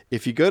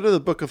 If you go to the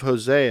book of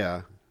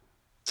Hosea,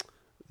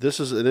 this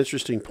is an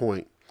interesting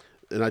point.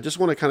 And I just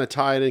want to kind of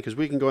tie it in because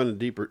we can go into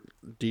deeper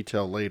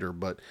detail later.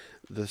 But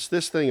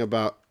this thing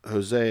about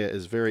Hosea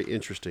is very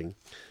interesting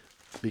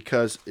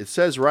because it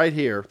says right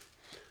here,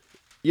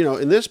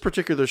 in this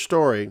particular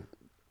story,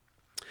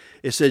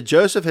 it said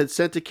Joseph had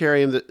sent to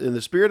carry him, and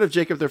the spirit of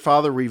Jacob their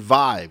father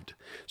revived.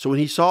 So when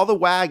he saw the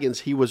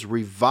wagons, he was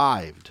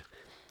revived.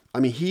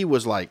 I mean, he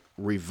was like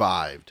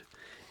revived.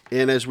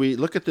 And as we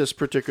look at this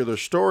particular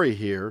story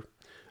here,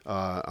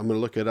 I'm going to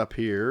look it up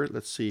here.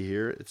 Let's see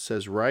here. It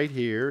says right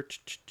here.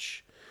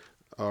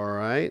 All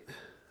right.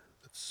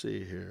 Let's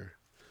see here.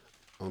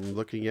 I'm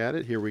looking at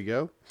it. Here we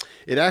go.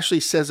 It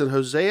actually says in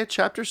Hosea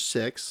chapter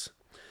 6,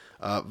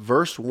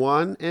 verse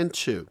 1 and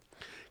 2.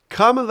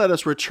 Come and let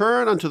us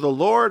return unto the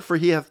Lord, for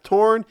he hath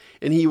torn,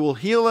 and he will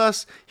heal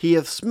us. He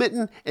hath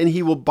smitten, and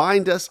he will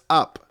bind us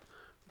up.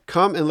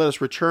 Come and let us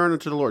return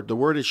unto the Lord. The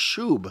word is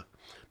shub,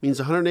 means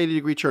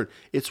 180-degree turn.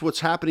 It's what's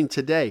happening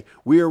today.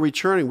 We are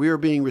returning. We are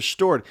being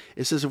restored.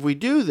 It says if we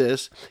do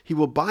this, he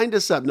will bind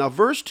us up. Now,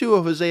 verse 2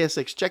 of Hosea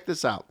 6, check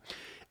this out.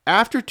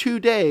 After 2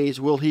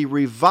 days will he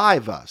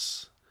revive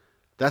us.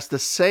 That's the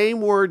same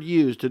word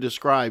used to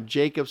describe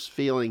Jacob's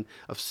feeling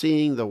of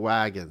seeing the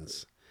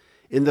wagons.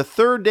 In the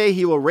 3rd day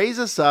he will raise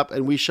us up,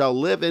 and we shall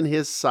live in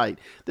his sight.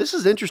 This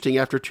is interesting.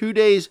 After 2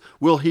 days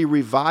will he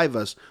revive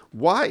us.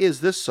 Why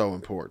is this so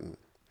important?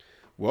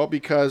 Well,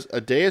 because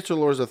a day to the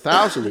Lord is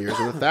 1,000 years,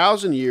 and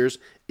 1,000 years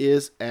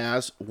is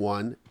as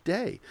 1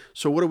 day.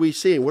 So what are we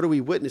seeing? What are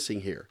we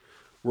witnessing here?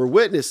 We're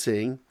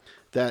witnessing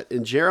that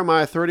in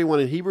Jeremiah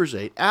 31 and Hebrews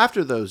 8,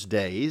 after those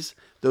days,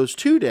 those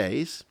 2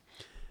 days,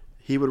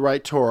 He would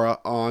write Torah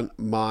on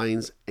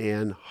minds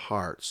and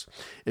hearts.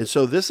 And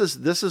so this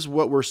is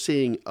what we're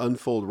seeing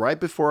unfold right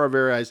before our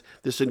very eyes,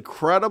 this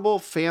incredible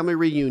family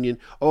reunion.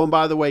 Oh, and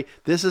by the way,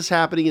 this is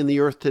happening in the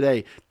earth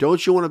today.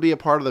 Don't you want to be a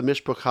part of the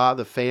Mishpachah,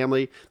 the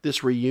family,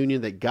 this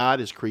reunion that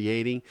God is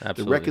creating,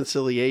 Absolutely. the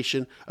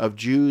reconciliation of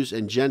Jews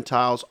and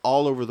Gentiles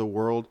all over the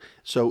world?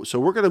 So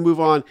we're going to move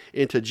on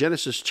into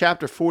Genesis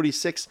chapter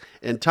 46,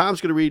 and Tom's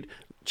going to read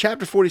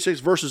Chapter 46,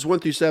 verses 1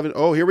 through 7.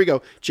 Oh, here we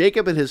go.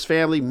 Jacob and his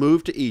family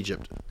moved to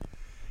Egypt.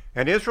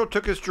 And Israel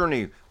took his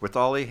journey with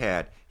all he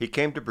had. He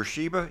came to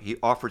Beersheba. He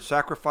offered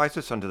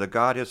sacrifices unto the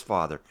God his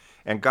father.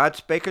 And God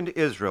spake unto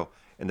Israel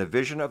in the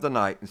vision of the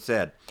night, and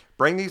said,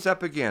 Bring these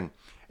up again,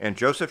 and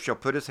Joseph shall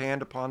put his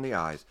hand upon the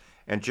eyes.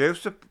 And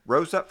Joseph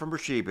rose up from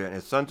Beersheba, and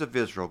his sons of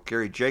Israel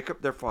carried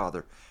Jacob their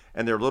father,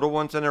 and their little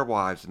ones and their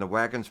wives, and the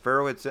wagons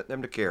Pharaoh had sent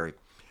them to carry.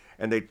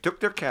 And they took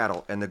their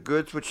cattle and the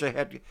goods which they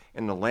had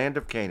in the land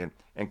of Canaan,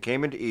 and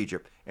came into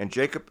Egypt, and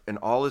Jacob and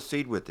all his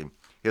seed with him,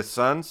 his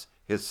sons'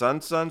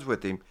 sons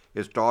with him,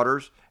 his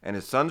daughters and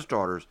his sons'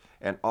 daughters,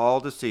 and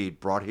all the seed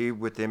brought he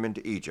with him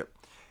into Egypt.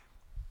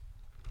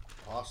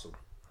 Awesome.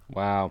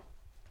 Wow.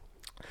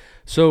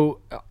 So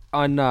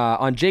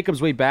on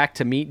Jacob's way back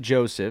to meet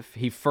Joseph,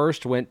 he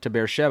first went to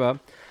Beersheba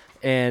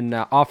and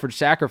offered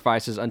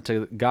sacrifices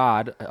unto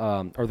God,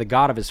 or the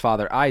God of his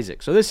father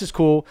Isaac. So this is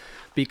cool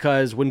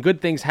because when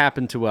good things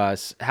happen to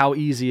us, how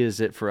easy is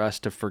it for us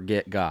to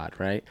forget God,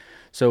 right?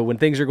 So when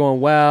things are going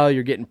well,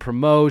 you're getting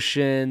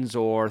promotions,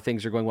 or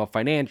things are going well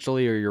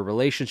financially, or your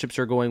relationships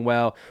are going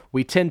well,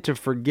 we tend to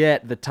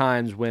forget the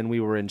times when we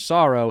were in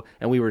sorrow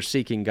and we were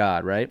seeking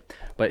God, right?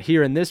 But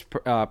here in this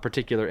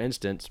particular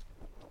instance,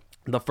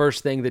 the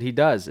first thing that he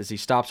does is he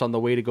stops on the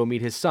way to go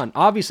meet his son.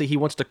 Obviously, he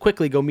wants to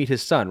quickly go meet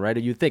his son, right?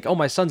 And you think, oh,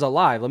 my son's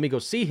alive, let me go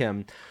see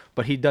him.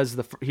 But he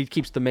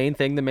keeps the main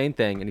thing,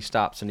 and he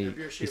stops and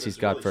he sees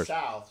God really first.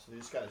 South, so you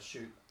just got to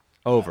shoot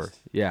Over,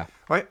 west. yeah.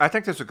 Well, I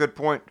think that's a good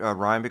point,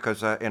 Ryan,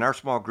 because in our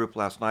small group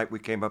last night, we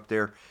came up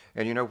there,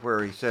 and you know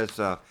where he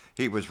says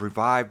he was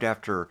revived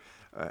after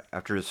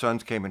his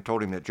sons came and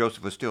told him that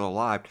Joseph was still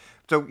alive.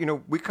 So, you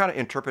know, we kind of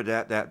interpret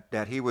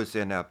that he was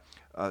in a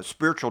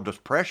spiritual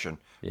depression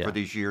for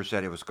these years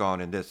that it was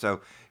gone in this.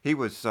 So he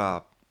was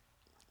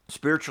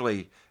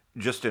spiritually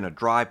just in a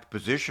dry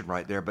position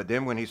right there. But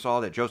then when he saw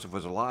that Joseph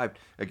was alive,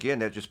 again,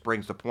 that just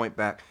brings the point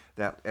back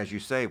that, as you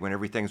say, when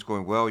everything's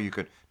going well, you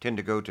could tend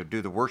to go to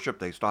do the worship.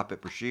 They stop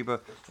at Beersheba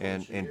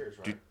and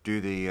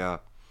do the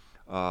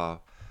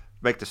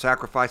make the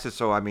sacrifices.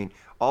 So, I mean,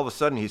 all of a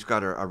sudden he's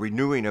got a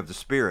renewing of the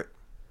spirit.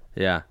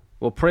 Yeah.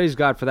 Well, praise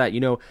God for that. You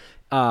know,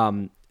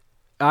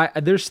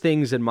 there's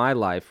things in my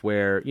life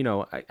where, you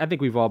know, I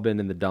think we've all been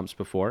in the dumps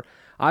before.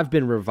 I've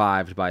been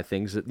revived by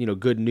things that, you know,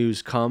 good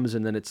news comes,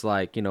 and then it's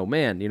like, you know,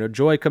 man, you know,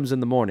 joy comes in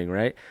the morning,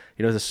 right?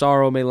 You know, the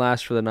sorrow may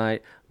last for the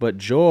night, but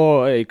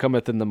joy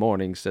cometh in the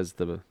morning, says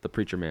the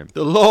preacher man.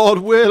 The Lord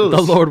wills.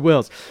 The Lord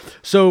wills.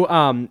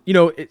 So, you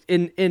know,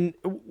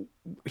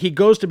 he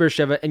goes to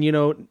Beersheba, and, you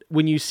know,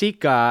 when you seek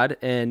God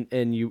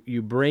and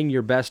you bring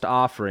your best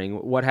offering,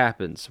 what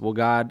happens? Well,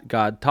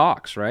 God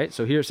talks, right?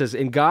 So here it says,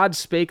 And God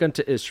spake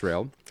unto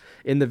Israel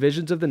in the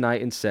visions of the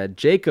night, and said,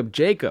 Jacob,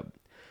 Jacob.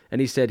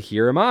 And he said,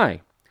 Here am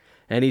I.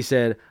 And he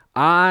said,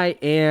 I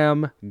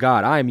am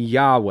God, I am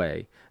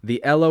Yahweh,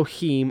 the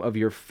Elohim of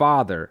your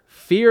father.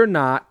 Fear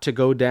not to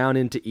go down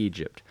into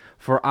Egypt,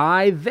 for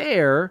I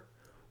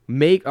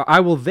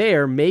will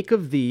there make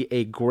of thee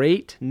a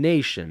great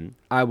nation.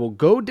 I will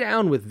go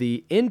down with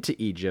thee into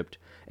Egypt,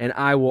 and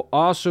I will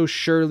also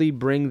surely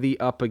bring thee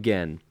up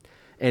again.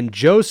 And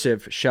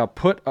Joseph shall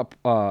put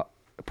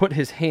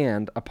his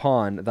hand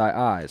upon thy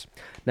eyes.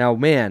 Now,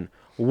 man,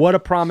 what a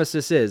promise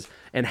this is.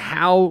 And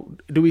how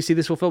do we see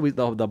this fulfilled?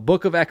 The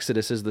book of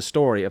Exodus is the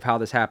story of how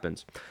this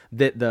happens.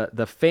 That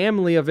the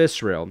family of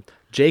Israel,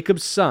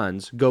 Jacob's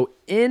sons, go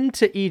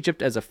into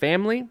Egypt as a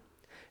family,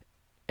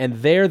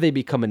 and there they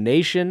become a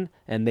nation,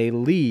 and they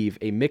leave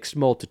a mixed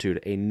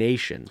multitude, a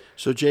nation.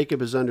 So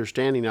Jacob is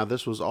understanding now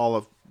this was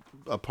all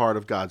a part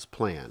of God's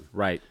plan.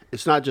 Right.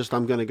 It's not just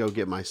I'm going to go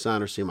get my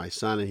son or see my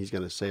son and he's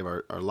going to save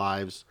our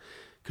lives.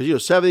 Because, you know,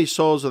 70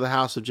 souls of the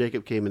house of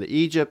Jacob came into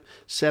Egypt.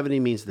 70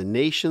 means the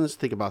nations.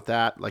 Think about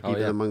that. Like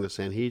even among the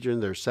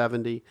Sanhedrin, there's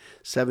 70.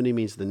 70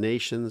 means the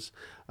nations.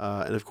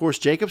 And, of course,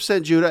 Jacob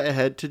sent Judah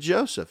ahead to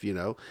Joseph, you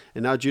know.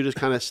 And now Judah's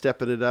kind of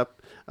stepping it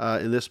up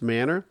in this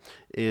manner.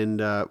 And,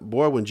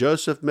 boy, when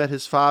Joseph met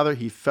his father,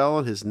 he fell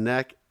on his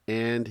neck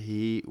and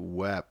he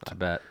wept. I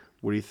bet.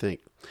 What do you think?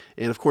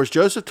 And, of course,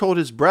 Joseph told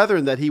his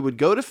brethren that he would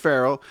go to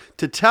Pharaoh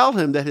to tell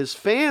him that his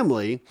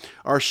family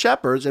are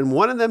shepherds and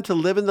wanted them to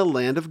live in the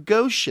land of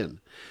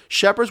Goshen.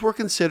 Shepherds were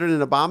considered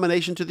an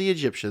abomination to the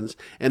Egyptians,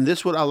 and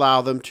this would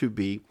allow them to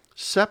be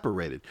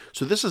separated.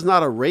 So this is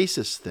not a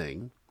racist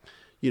thing.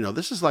 You know,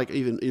 this is like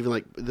even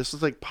like this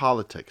is like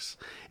politics.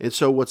 And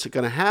so what's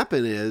going to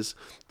happen is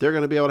they're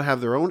going to be able to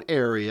have their own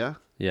area.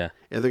 Yeah.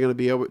 And they're going to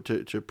be able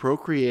to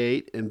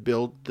procreate and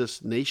build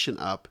this nation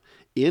up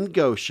in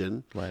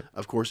Goshen, right.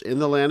 Of course, in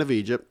the land of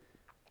Egypt.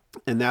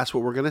 And that's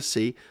what we're going to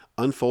see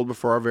unfold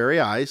before our very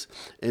eyes.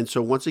 And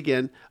so once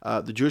again,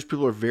 the Jewish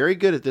people are very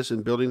good at this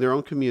in building their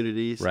own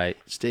communities, Right.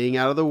 staying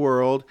out of the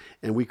world,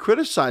 and we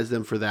criticize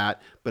them for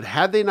that. But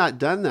had they not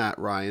done that,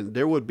 Ryan,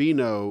 there would be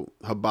no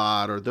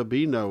Chabad or there'll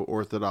be no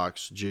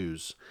Orthodox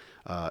Jews.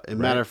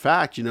 Matter of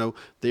fact,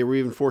 they were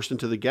even forced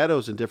into the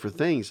ghettos and different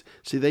things.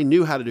 See, they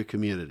knew how to do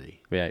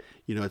community. Right.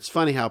 It's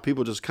funny how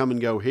people just come and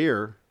go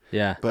here.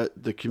 Yeah.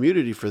 But the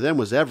community for them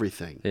was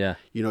everything. Yeah.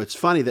 It's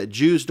funny that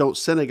Jews don't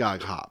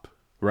synagogue hop.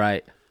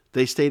 Right.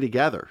 They stay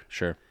together.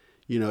 Sure.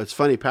 It's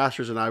funny,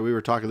 pastors and I, we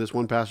were talking, this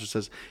one pastor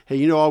says,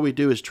 hey, all we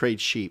do is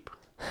trade sheep.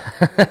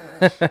 And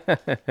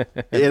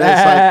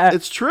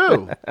it's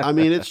true. I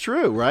mean, it's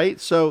true, right?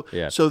 So,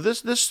 Yeah. so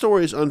this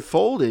story is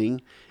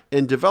unfolding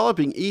and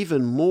developing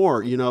even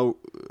more.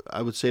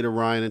 I would say to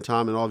Ryan and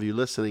Tom and all of you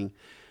listening,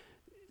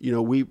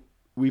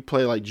 we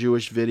play like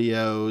Jewish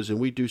videos and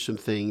we do some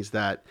things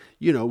that,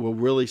 will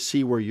really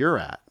see where you're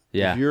at.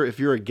 Yeah. If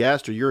you're a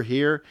guest or you're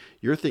here,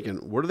 you're thinking,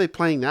 what are they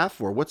playing that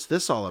for? What's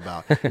this all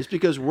about? It's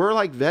because we're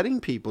like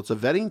vetting people. It's a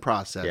vetting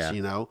process,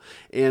 Yeah.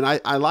 And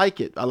I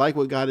like it. I like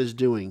what God is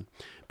doing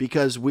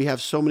because we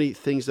have so many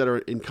things that are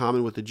in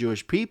common with the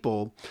Jewish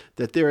people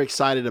that they're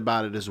excited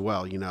about it as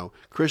well.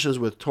 Christians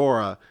with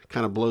Torah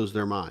kind of blows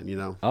their mind,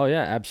 Oh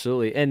yeah,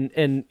 absolutely.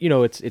 And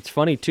it's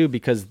funny too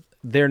because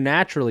they're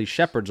naturally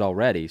shepherds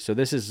already. So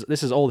this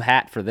is old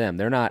hat for them.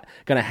 They're not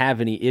going to have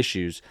any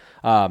issues.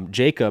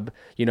 Jacob,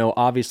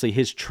 obviously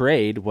his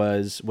trade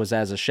was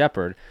as a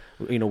shepherd,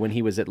 when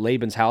he was at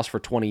Laban's house for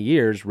 20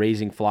 years,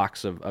 raising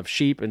flocks of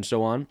sheep and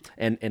so on,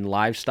 and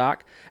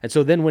livestock. And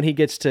so then when he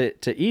gets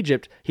to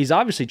Egypt, he's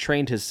obviously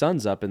trained his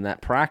sons up in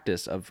that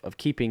practice of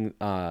keeping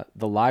the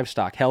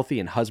livestock healthy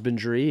and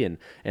husbandry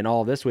and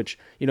all this, which,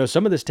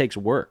 some of this takes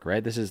work,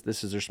 right?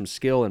 There's some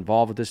skill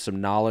involved with this,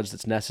 some knowledge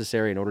that's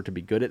necessary in order to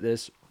be good at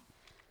this.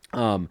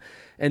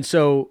 And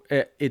so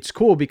it's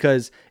cool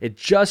because it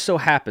just so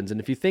happens, and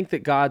if you think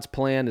that God's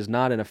plan is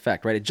not in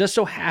effect, right, it just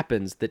so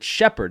happens that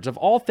shepherds of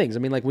all things, I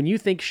mean, like when you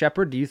think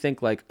shepherd, do you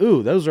think like,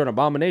 ooh, those are an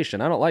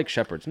abomination, I don't like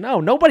shepherds? No,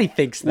 nobody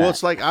thinks that. Well,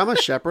 it's like I'm a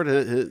shepherd,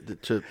 and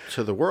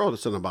to the world,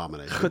 it's an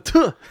abomination.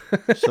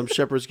 Some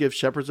shepherds give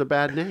shepherds a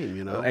bad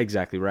name,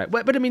 Exactly right.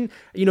 But I mean,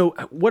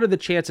 what are the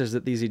chances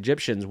that these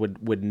Egyptians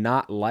would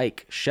not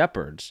like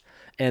shepherds,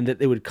 and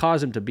that it would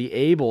cause them to be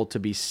able to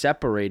be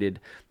separated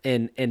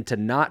and to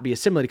not be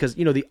assimilated? Because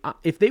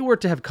if they were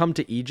to have come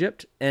to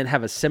Egypt and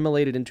have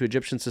assimilated into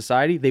Egyptian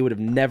society, they would have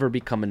never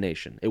become a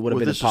nation. It would have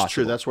been impossible. This is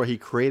true. That's why he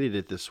created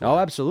it this way. Oh,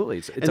 absolutely.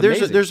 It's and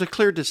amazing. there's a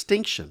clear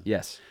distinction.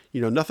 Yes.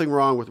 Nothing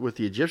wrong with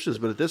the Egyptians,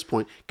 but at this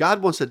point,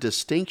 God wants a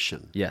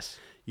distinction. Yes.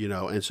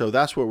 And so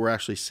that's what we're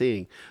actually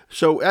seeing.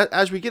 So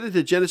as we get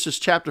into Genesis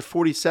chapter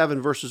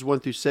 47, verses 1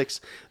 through 6,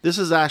 this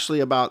is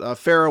actually about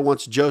Pharaoh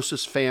wants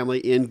Joseph's family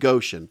in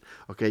Goshen.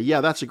 Okay, yeah,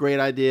 that's a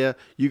great idea.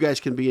 You guys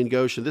can be in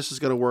Goshen. This is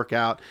going to work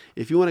out.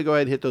 If you want to go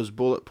ahead and hit those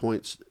bullet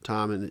points,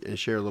 Tom, and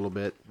share a little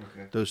bit,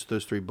 okay. Those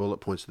 3 bullet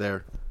points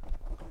there.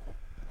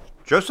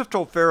 Joseph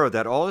told Pharaoh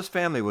that all his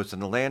family was in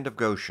the land of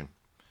Goshen.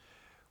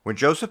 When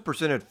Joseph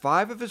presented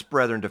 5 of his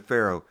brethren to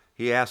Pharaoh,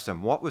 he asked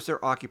them what was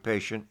their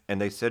occupation,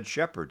 and they said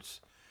shepherds.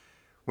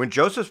 When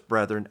Joseph's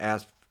brethren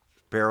asked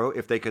Pharaoh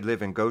if they could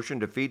live in Goshen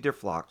to feed their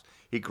flocks,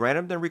 he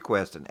granted their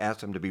request and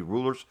asked them to be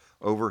rulers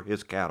over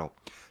his cattle.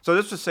 So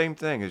this is the same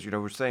thing as,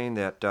 we're saying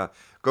that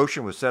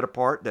Goshen was set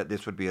apart, that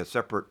this would be a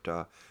separate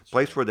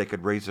place where they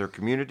could raise their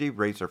community,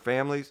 raise their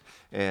families,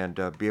 and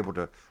be able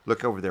to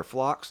look over their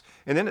flocks.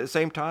 And then at the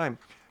same time,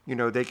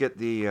 they get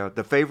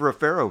the favor of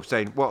Pharaoh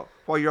saying, well,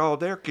 while you're all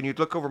there, can you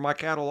look over my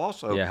cattle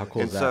also? Yeah, how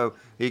cool is that? And so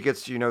he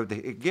gets,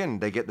 again,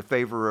 they get the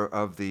favor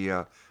of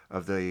the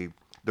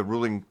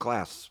ruling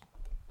class.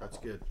 That's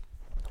good.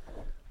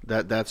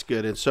 That's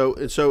good. And so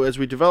as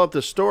we develop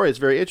this story, it's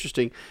very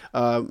interesting.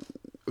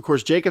 Of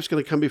course, Jacob's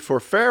going to come before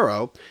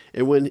Pharaoh,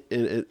 and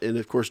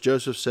of course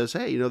Joseph says,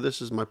 "Hey,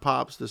 this is my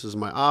pops, this is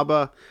my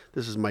Abba,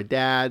 this is my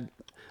dad,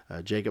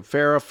 Jacob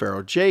Pharaoh,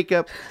 Pharaoh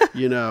Jacob."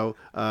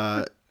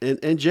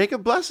 And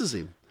Jacob blesses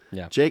him.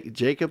 Yeah.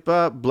 Jacob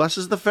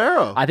blesses the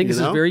Pharaoh. I think this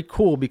is very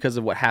cool because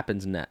of what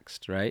happens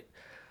next, right?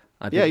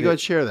 You go ahead and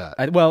share that.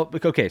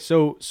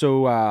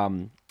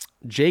 So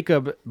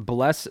Jacob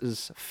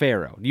blesses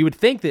Pharaoh. You would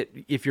think that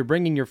if you're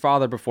bringing your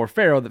father before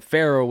Pharaoh, that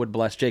Pharaoh would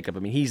bless Jacob. I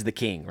mean, he's the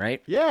king,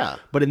 right? Yeah.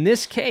 But in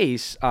this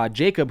case,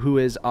 Jacob, who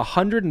is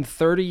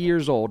 130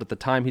 years old at the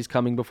time he's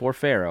coming before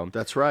Pharaoh.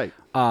 That's right.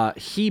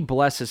 He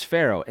blesses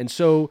Pharaoh. And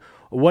so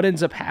what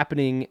ends up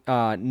happening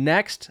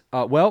next?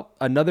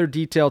 Another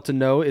detail to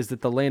know is that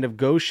the land of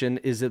Goshen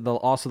is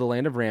also the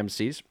land of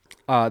Ramses.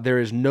 There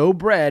is no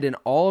bread in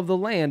all of the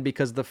land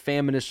because the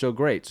famine is so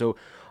great. So,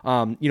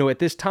 at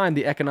this time,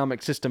 the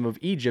economic system of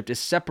Egypt is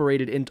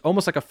separated into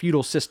almost like a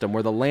feudal system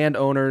where the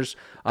landowners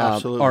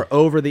are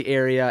over the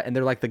area and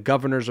they're like the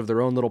governors of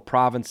their own little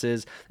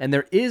provinces. And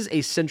there is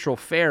a central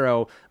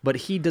pharaoh, but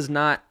he does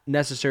not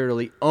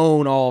necessarily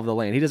own all of the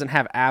land. He doesn't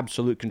have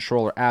absolute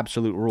control or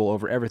absolute rule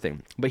over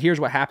everything. But here's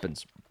what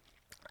happens.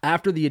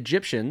 After the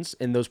Egyptians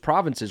in those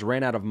provinces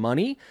ran out of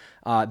money,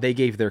 they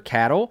gave their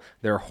cattle,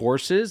 their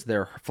horses,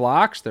 their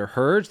flocks, their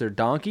herds, their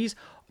donkeys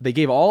they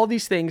gave all of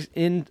these things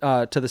in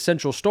to the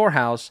central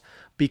storehouse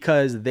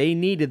because they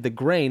needed the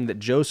grain that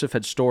Joseph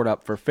had stored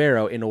up for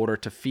Pharaoh in order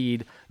to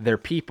feed their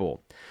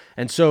people.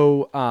 And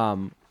so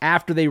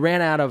after they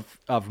ran out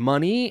of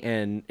money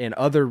and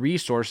other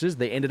resources,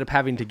 they ended up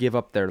having to give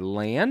up their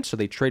land. So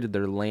they traded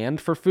their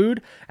land for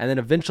food, and then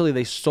eventually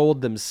they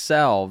sold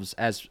themselves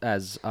as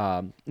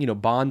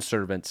bond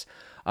servants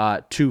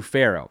to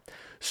Pharaoh.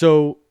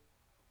 So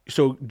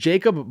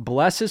Jacob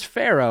blesses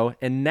Pharaoh,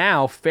 and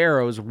now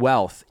Pharaoh's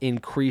wealth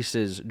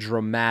increases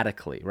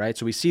dramatically, right?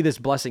 So we see this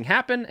blessing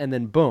happen, and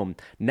then boom,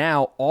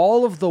 now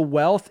all of the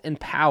wealth and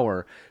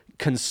power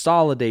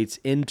consolidates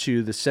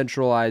into the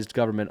centralized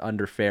government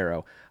under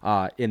Pharaoh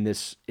in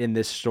this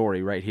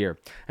story right here.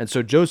 And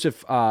so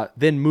Joseph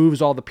then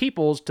moves all the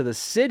peoples to the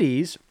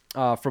cities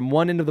from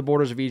one end of the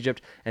borders of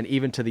Egypt and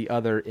even to the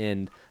other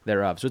end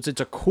thereof. So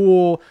it's a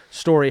cool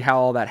story how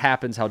all that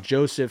happens, how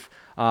Joseph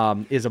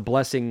is a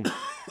blessing,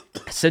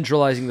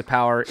 centralizing the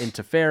power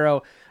into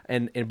Pharaoh,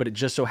 but it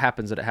just so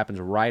happens that it happens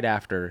right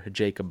after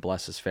Jacob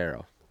blesses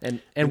Pharaoh.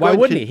 And why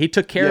wouldn't he? He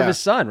took care of his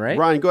son, right?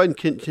 Ryan, go ahead and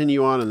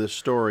continue on in this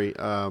story.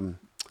 I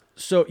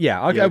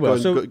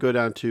will. Go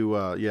down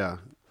to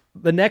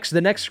The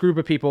next group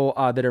of people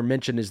that are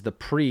mentioned is the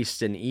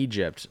priests in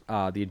Egypt,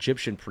 the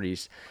Egyptian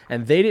priests,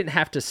 and they didn't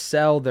have to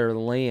sell their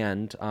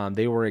land;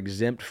 they were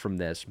exempt from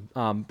this.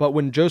 But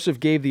when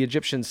Joseph gave the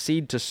Egyptians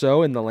seed to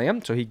sow in the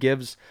land, so he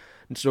gives,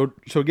 so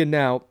again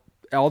now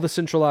all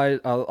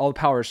the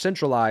power is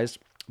centralized,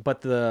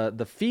 but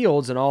the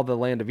fields and all the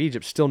land of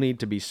Egypt still need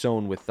to be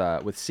sown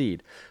with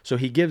seed. So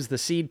he gives the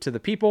seed to the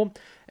people,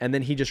 and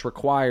then he just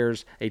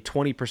requires a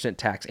 20%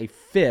 tax, a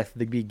fifth,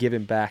 to be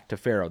given back to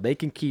Pharaoh. They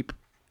can keep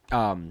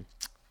the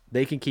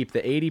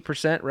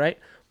 80%, right?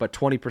 But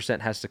 20%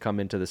 has to come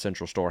into the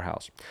central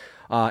storehouse.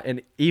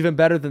 And even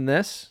better than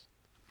this,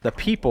 the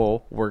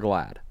people were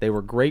glad. They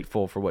were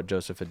grateful for what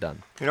Joseph had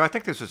done. I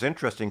think this is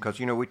interesting because,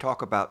 we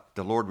talk about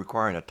the Lord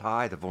requiring a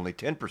tithe of only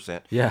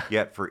 10%. Yeah.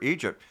 Yet for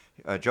Egypt,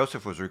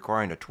 Joseph was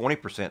requiring a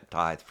 20%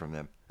 tithe from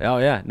them. Oh,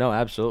 yeah. No,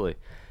 absolutely.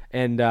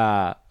 And,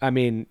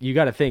 you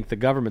got to think the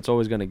government's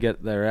always going to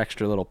get their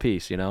extra little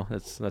piece,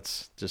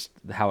 That's just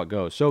how it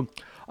goes. So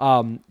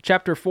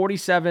chapter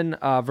 47,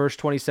 verse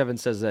 27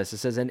 says this. It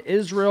says, "And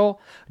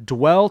Israel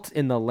dwelt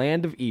in the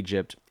land of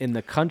Egypt, in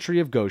the country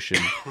of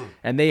Goshen,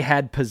 and they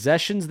had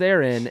possessions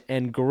therein,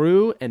 and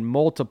grew and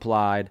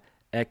multiplied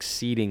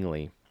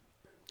exceedingly."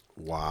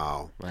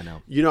 Wow. I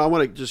know. I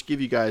want to just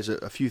give you guys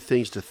a few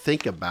things to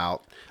think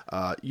about.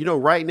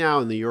 Right now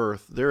in the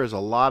earth, there is a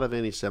lot of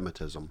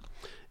anti-Semitism,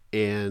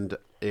 and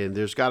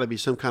there's got to be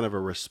some kind of a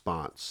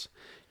response.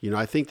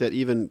 I think that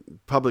even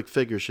public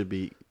figures should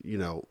be,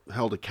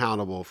 held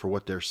accountable for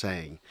what they're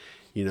saying,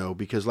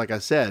 because like I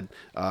said,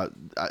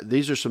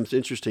 these are some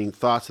interesting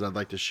thoughts that I'd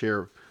like to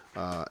share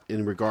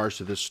in regards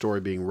to this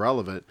story being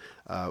relevant.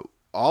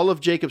 All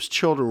of Jacob's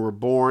children were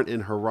born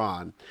in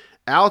Haran,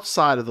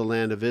 outside of the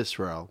land of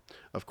Israel,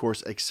 of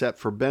course, except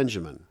for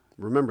Benjamin.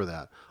 Remember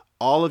that.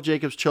 All of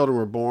Jacob's children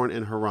were born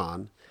in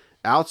Haran,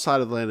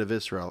 outside of the land of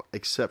Israel,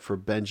 except for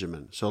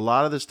Benjamin. So a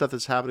lot of this stuff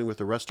that's happening with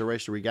the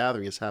restoration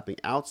regathering is happening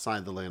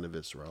outside the land of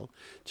Israel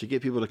to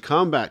get people to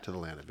come back to the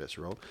land of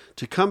Israel,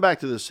 to come back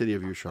to the city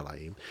of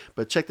Yerushalayim.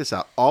 But check this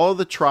out. All of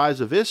the tribes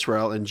of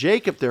Israel and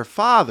Jacob, their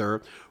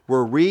father,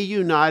 were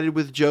reunited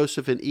with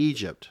Joseph in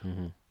Egypt.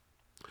 Mm-hmm.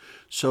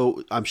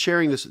 So I'm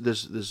sharing this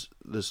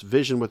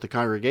vision with the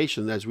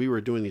congregation as we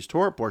were doing these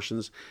Torah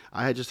portions.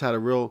 I had just had a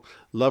real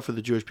love for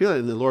the Jewish people,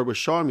 and the Lord was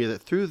showing me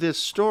that through this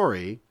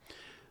story,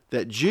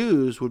 that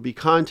Jews would be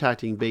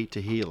contacting Beit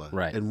Tehillah,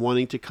 right, and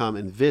wanting to come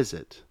and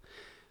visit.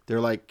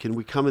 They're like, "Can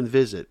we come and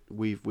visit?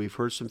 We've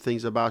heard some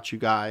things about you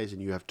guys,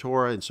 and you have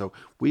Torah, and so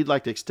we'd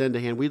like to extend a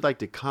hand. We'd like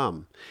to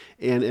come."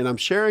 And I'm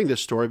sharing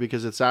this story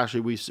because it's actually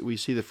we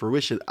see the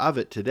fruition of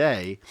it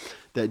today.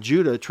 That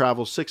Judah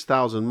travels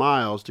 6,000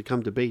 miles to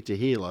come to Beit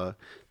Tehillah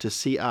to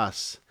see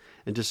us,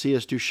 and to see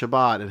us do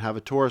Shabbat and have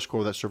a Torah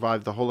scroll that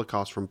survived the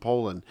Holocaust from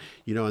Poland,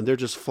 and they're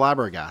just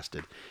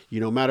flabbergasted.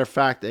 Matter of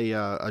fact,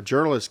 a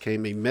journalist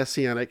came, a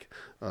Messianic,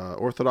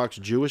 Orthodox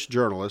Jewish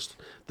journalist.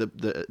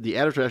 The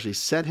editor actually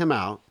sent him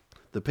out.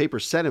 The paper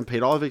sent him,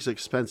 paid all of his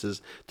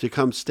expenses to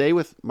come stay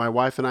with my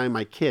wife and I and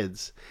my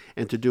kids,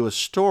 and to do a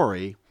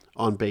story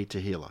on Beit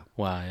Tehillah.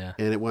 Wow, yeah.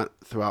 And it went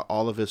throughout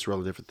all of Israel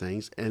and different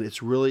things, and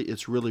it's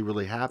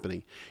really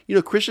happening.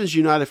 Christians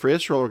United for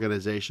Israel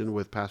organization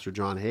with Pastor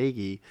John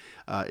Hagee,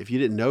 if you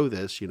didn't know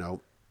this,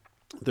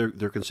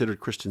 they're considered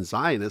Christian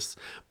Zionists,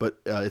 but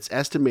it's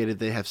estimated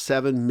they have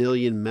 7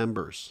 million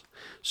members.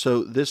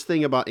 So this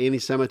thing about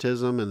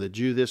anti-Semitism and the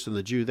Jew this and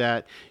the Jew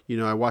that,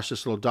 I watched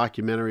this little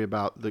documentary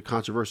about the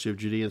controversy of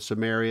Judea and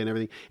Samaria and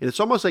everything, and it's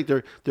almost like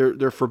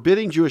they're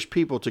forbidding Jewish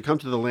people to come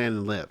to the land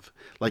and live.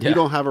 Like, you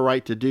don't have a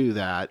right to do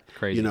that.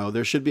 Crazy.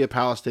 There should be a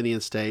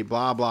Palestinian state,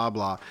 blah, blah,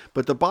 blah.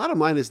 But the bottom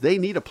line is they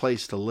need a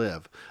place to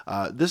live.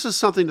 This is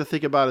something to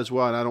think about as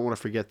well, and I don't want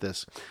to forget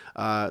this.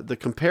 The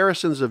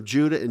comparisons of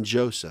Judah and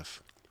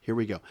Joseph. Here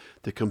we go.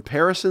 The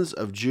comparisons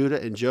of Judah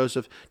and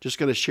Joseph. Just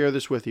going to share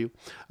this with you.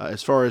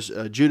 As far as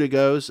Judah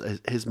goes,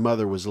 his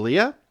mother was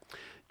Leah.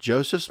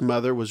 Joseph's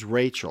mother was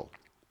Rachel.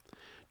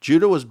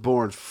 Judah was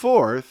born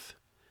 4th.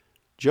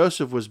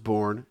 Joseph was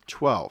born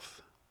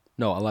 12th.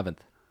 No, 11th.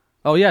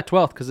 Oh, yeah,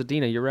 12th, because of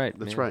Dina. You're right.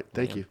 That's man. right.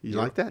 Thank you. You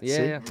like that? Yeah,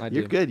 See? yeah, I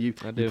You're do. good. You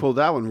pulled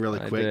that one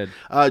really I quick.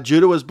 did.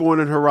 Judah was born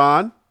in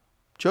Haran.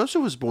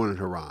 Joseph was born in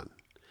Haran.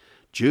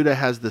 Judah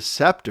has the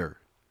scepter.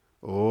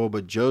 Oh,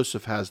 but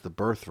Joseph has the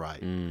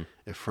birthright.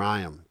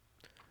 Ephraim.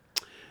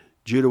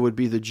 Judah would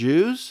be the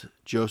Jews.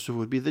 Joseph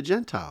would be the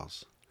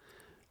Gentiles.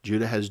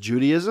 Judah has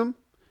Judaism.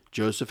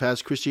 Joseph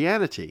has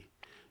Christianity.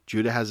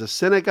 Judah has a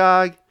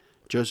synagogue.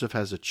 Joseph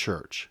has a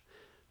church.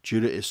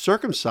 Judah is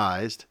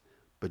circumcised,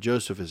 but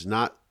Joseph is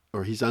not,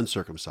 or he's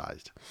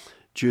uncircumcised.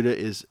 Judah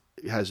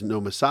has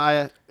no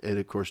Messiah, and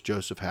of course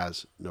Joseph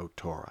has no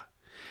Torah.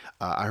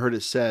 I heard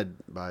it said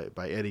by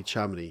Eddie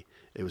Chumney,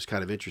 it was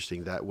kind of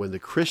interesting, that when the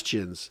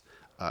Christians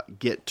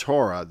get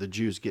Torah, the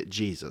Jews get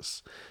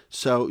Jesus.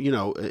 So,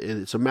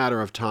 it's a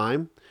matter of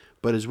time.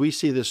 But as we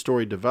see this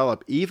story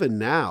develop, even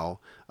now,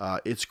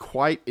 it's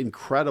quite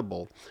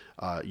incredible.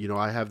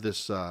 I have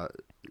this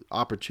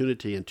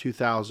opportunity in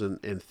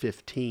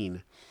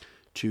 2015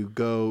 to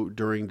go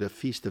during the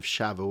Feast of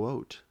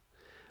Shavuot.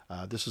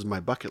 This is my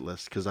bucket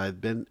list because I had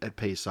been at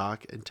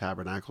Pesach and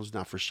Tabernacles.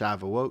 Now for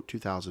Shavuot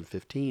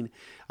 2015,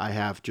 I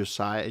have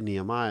Josiah and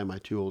Nehemiah, my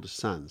 2 oldest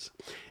sons.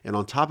 And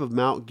on top of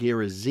Mount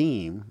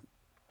Gerizim,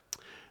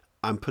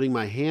 I'm putting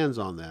my hands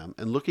on them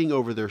and looking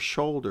over their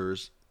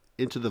shoulders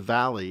into the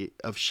valley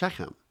of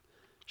Shechem.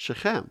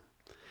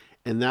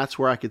 And that's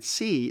where I could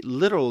see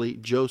literally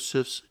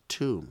Joseph's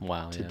tomb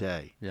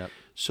today. Yeah. Yep.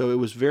 So it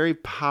was very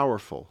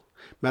powerful.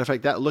 Matter of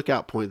fact, that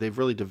lookout point, they've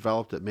really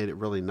developed it, made it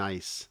really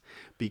nice.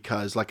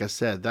 Because, like I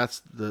said,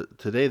 that's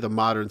today the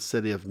modern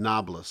city of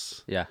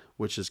Nablus,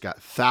 which has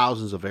got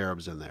thousands of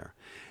Arabs in there.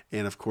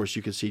 And, of course,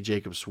 you can see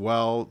Jacob's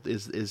well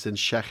is in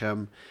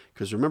Shechem.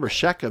 Because, remember,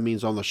 Shechem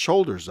means on the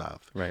shoulders of.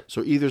 Right.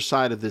 So either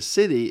side of this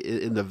city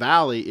in the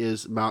valley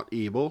is Mount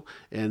Ebal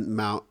and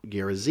Mount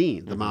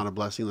Gerizim, the Mount of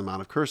Blessing, the Mount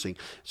of Cursing.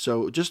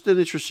 So just an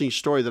interesting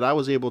story that I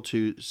was able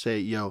to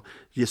say,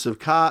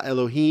 Yisavka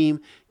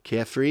Elohim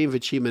Kephraim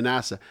v'chi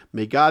Manasseh.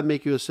 May God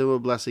make you a similar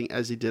blessing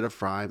as he did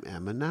Ephraim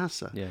and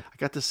Manasseh. Yeah. I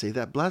got to say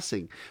that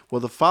blessing.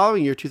 Well, the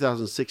following year,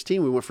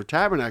 2016, we went for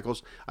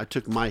Tabernacles. I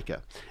took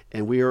Micah,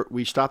 and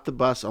we stopped the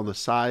bus on the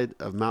side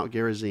of Mount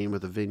Gerizim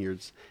with the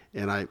vineyards,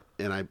 and I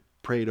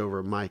prayed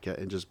over Micah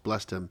and just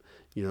blessed him.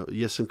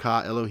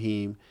 Yisimcha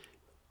Elohim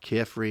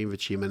Kephraim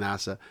v'chi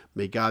Manasseh.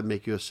 May God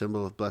make you a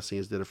symbol of blessing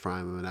as did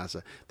Ephraim and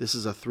Manasseh. This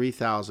is a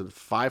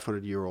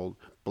 3,500-year-old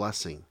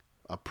blessing,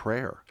 a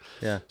prayer.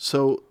 Yeah.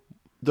 So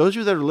those of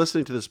you that are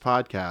listening to this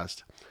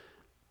podcast,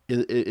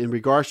 in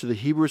regards to the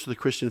Hebrews of the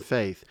Christian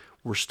faith,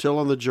 we're still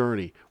on the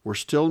journey. We're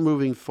still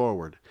moving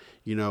forward.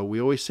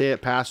 We always say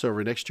at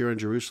Passover next year in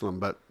Jerusalem,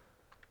 but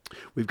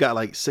we've got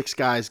like 6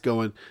 guys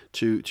going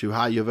to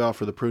High Yovel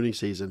for the pruning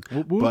season.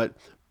 Whoop, whoop.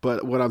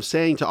 But what I'm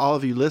saying to all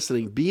of you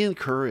listening, be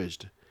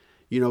encouraged.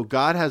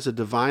 God has a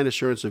divine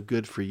assurance of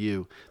good for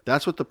you.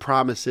 That's what the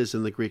promise is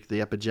in the Greek,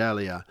 the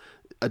epigelia,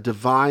 a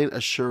divine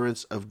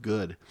assurance of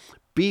good.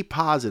 Be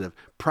positive.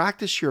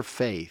 Practice your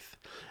faith.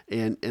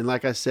 And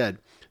like I said,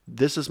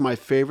 this is my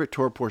favorite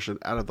Torah portion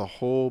out of the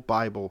whole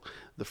Bible,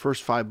 the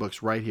first 5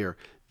 books right here.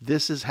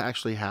 This is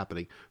actually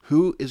happening.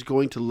 Who is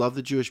going to love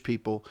the Jewish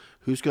people?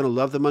 Who's going to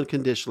love them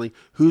unconditionally?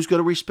 Who's going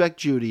to respect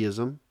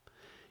Judaism?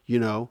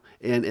 And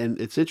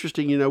it's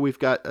interesting, we've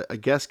got a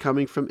guest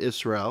coming from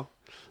Israel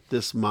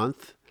this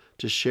month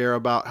to share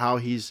about how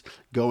he's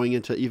going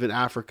into even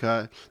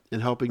Africa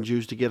and helping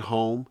Jews to get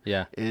home.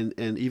 Yeah. And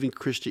even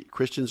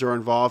Christians are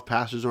involved,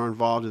 pastors are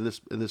involved in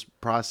this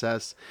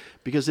process,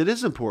 because it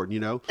is important,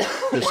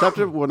 The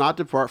scepter will not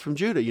depart from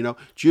Judah.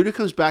 Judah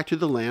comes back to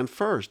the land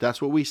first.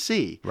 That's what we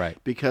see. Right.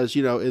 Because,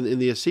 in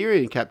the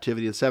Assyrian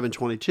captivity in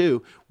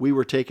 722, we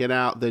were taken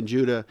out, then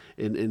Judah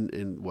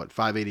in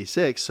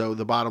 586. So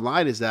the bottom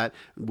line is that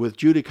with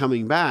Judah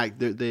coming back,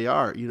 they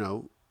are,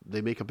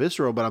 they make up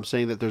Israel, but I'm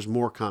saying that there's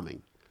more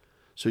coming.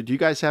 So do you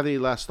guys have any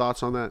last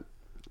thoughts on that?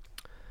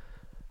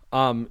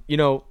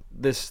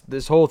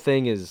 This whole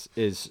thing is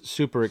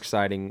super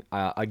exciting.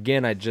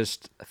 Again, I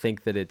just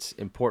think that it's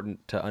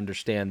important to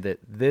understand that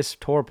this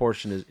Torah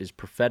portion is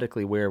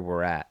prophetically where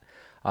we're at.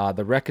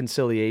 The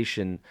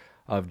reconciliation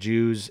of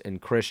Jews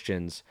and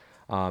Christians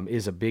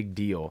is a big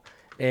deal.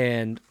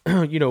 And,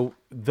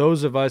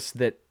 those of us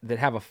that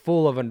have a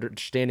full of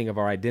understanding of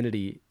our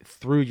identity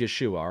through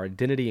Yeshua, our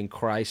identity in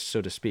Christ,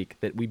 so to speak,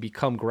 that we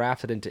become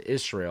grafted into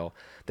Israel,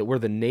 that we're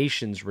the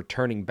nations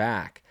returning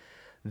back,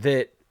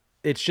 that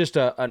it's just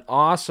an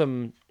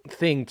awesome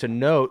thing to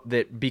note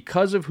that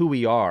because of who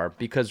we are,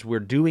 because we're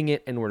doing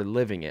it and we're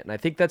living it. And I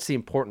think that's the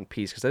important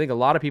piece, because I think a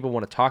lot of people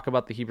want to talk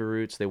about the Hebrew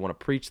roots. They want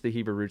to preach the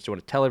Hebrew roots. They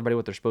want to tell everybody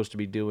what they're supposed to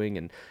be doing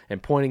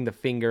and pointing the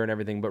finger and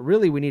everything. But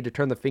really, we need to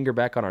turn the finger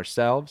back on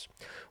ourselves.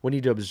 We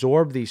need to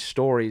absorb these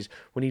stories.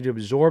 We need to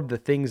absorb the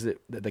things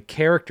the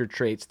character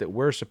traits that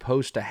we're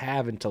supposed to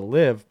have and to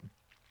live,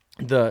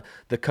 the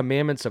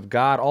commandments of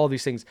God, all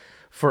these things.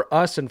 for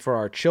us and for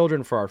our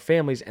children, for our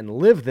families, and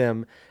live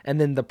them, and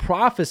then the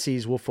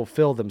prophecies will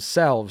fulfill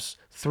themselves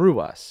through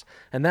us.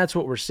 And that's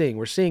what we're seeing.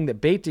 We're seeing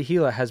that Beit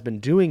Tehillah has been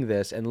doing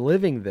this and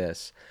living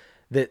this,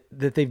 that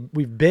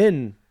we've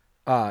been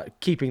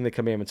keeping the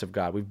commandments of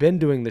God. We've been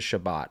doing the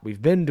Shabbat.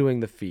 We've been doing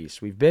the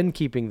feast. We've been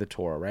keeping the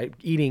Torah, right?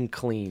 Eating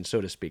clean,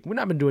 so to speak. We've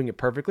not been doing it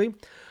perfectly,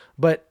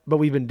 but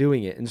we've been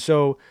doing it. And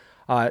so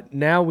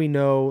now we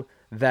know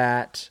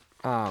that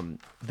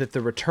that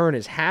the return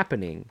is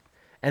happening,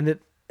 and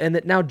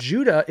that now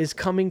Judah is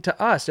coming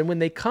to us. And when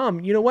they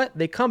come, you know what?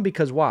 They come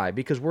because why?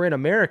 Because we're in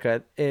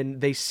America, and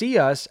they see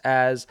us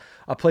as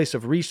a place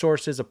of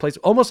resources, a place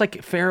almost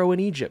like Pharaoh in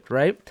Egypt,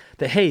 right?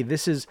 That, hey,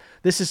 this is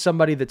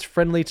somebody that's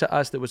friendly to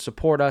us, that would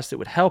support us, that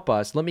would help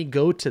us. Let me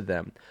go to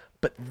them.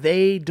 But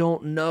they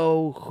don't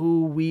know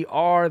who we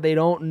are. They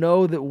don't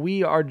know that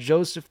we are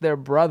Joseph, their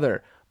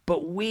brother.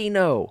 But we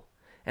know.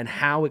 And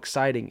how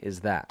exciting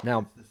is that?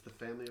 Now, It's the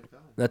family of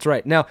God. that's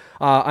right. Now,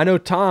 I know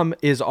Tom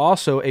is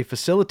also a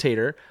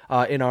facilitator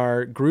in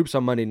our groups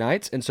on Monday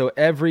nights. And so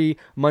every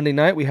Monday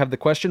night we have the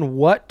question,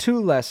 what 2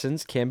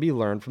 lessons can be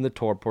learned from the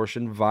Torah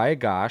portion via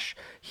Gosh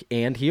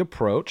and he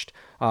approached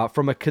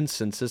from a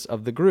consensus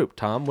of the group?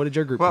 Tom, what did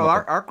your group Well, come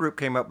up with? our group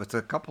came up with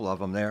a couple of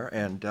them there.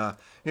 And,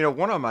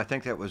 one of them I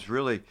think that was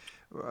really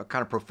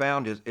kind of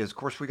profound is, of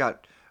course, we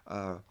got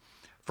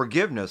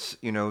forgiveness,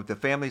 the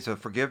families of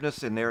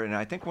forgiveness in there. And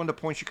I think one of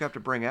the points you have to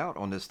bring out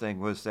on this thing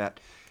was that,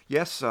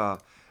 yes,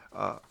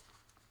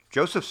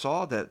 Joseph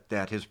saw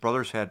that his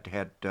brothers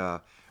had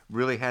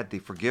really had the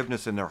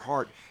forgiveness in their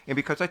heart. And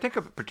because I think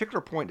a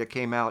particular point that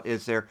came out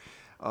is there,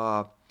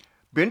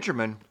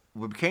 Benjamin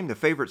became the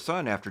favorite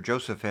son after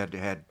Joseph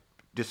had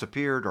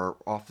disappeared or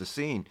off the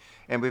scene.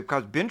 And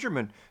because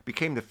Benjamin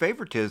became the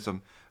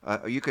favoritism,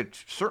 you could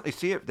certainly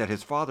see it that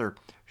his father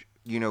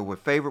was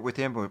favored with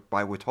him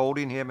by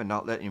withholding him and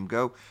not letting him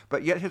go.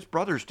 But yet his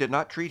brothers did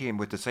not treat him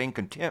with the same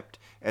contempt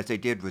as they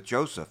did with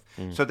Joseph.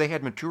 So they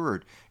had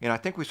matured. And I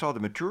think we saw the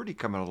maturity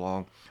coming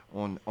along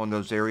on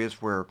those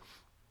areas where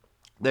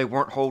they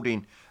weren't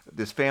holding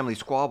this family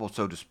squabble,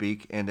 so to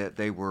speak, and that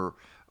they were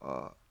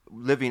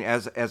living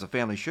as a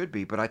family should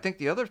be. But I think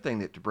the other thing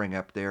that to bring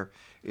up there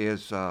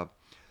is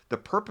the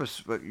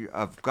purpose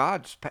of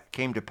God's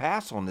came to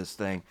pass on this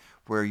thing,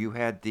 where you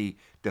had the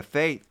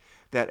faith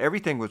that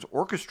everything was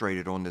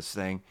orchestrated on this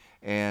thing,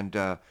 and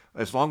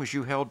as long as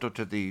you held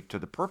to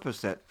the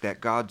purpose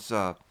that God's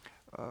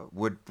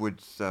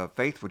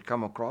faith would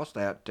come across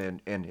that,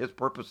 and His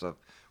purpose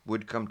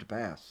would come to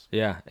pass.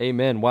 Yeah,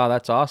 amen. Wow,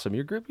 that's awesome.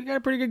 Your group, you got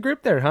a pretty good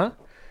group there, huh?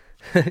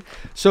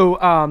 So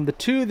the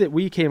 2 that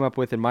we came up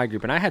with in my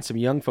group, and I had some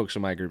young folks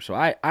in my group, so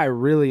I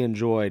really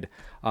enjoyed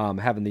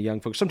having the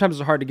young folks. Sometimes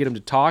it's hard to get them to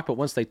talk, but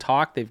once they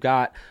talk, they've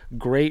got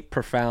great,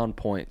 profound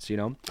points,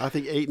 I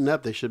think 8 and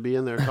up, they should be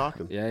in there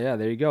talking. Yeah,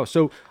 there you go.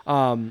 So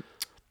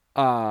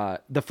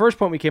the first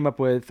point we came up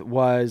with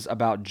was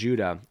about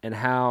Judah and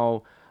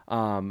how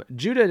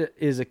Judah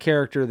is a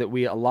character that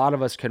a lot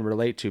of us can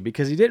relate to,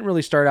 because he didn't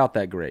really start out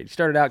that great. He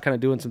started out kind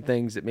of doing some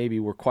things that maybe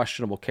were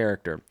questionable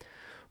character.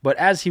 But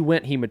as he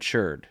went, he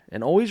matured.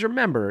 And always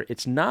remember,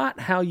 it's not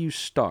how you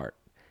start,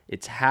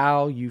 it's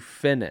how you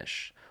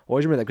finish.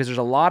 Always remember that, because there's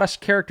a lot of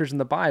characters in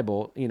the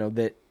Bible,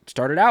 that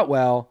started out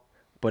well,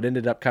 but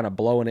ended up kind of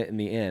blowing it in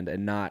the end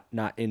and not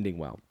ending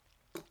well.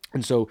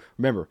 And so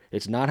remember,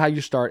 it's not how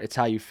you start, it's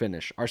how you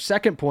finish. Our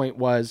second point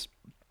was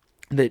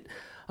that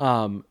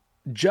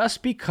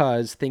just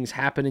because things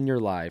happen in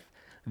your life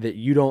that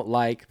you don't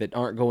like, that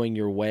aren't going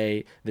your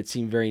way, that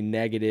seem very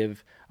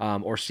negative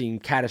or seem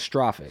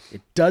catastrophic,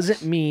 it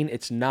doesn't mean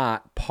it's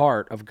not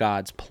part of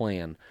God's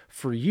plan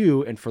for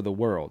you and for the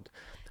world.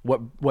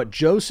 What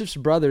Joseph's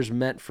brothers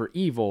meant for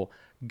evil,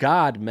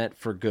 God meant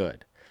for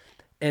good.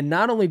 And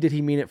not only did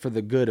he mean it for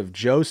the good of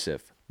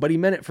Joseph, but he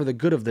meant it for the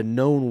good of the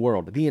known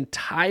world. The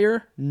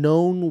entire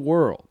known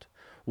world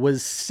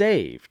was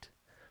saved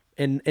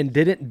and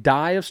didn't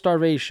die of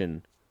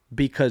starvation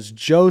because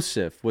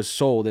Joseph was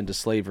sold into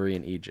slavery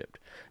in Egypt.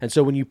 And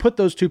so when you put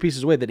those 2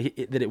 pieces away, that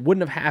it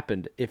wouldn't have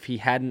happened if he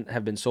hadn't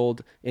have been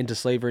sold into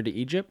slavery to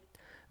Egypt,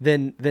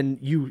 then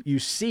you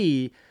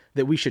see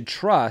that we should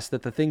trust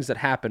that the things that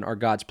happen are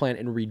God's plan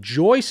and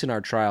rejoice in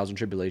our trials and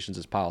tribulations,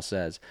 as Paul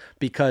says,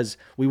 because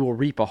we will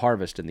reap a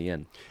harvest in the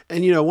end.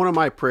 And one of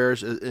my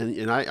prayers,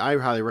 and I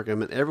highly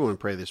recommend everyone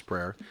pray this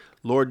prayer: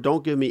 Lord,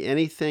 don't give me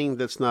anything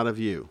that's not of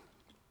you.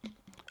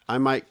 I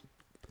might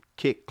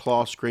kick,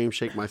 claw, scream,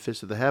 shake my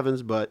fist at the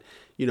heavens, but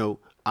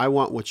I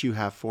want what you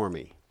have for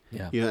me.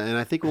 Yeah. And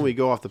I think when we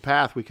go off the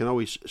path, we can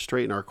always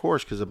straighten our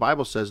course, because the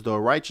Bible says, though a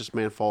righteous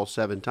man falls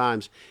 7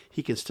 times,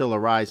 he can still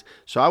arise.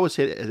 So I would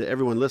say to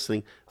everyone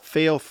listening,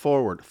 fall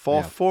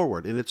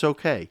forward, and it's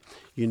okay.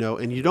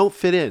 And you don't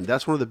fit in.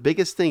 That's one of the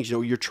biggest things.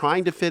 You're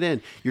trying to fit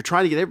in. You're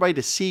trying to get everybody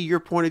to see your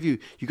point of view.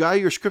 You got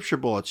your scripture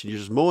bullets, and you're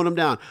just mowing them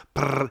down.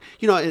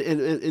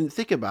 And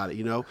think about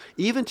it.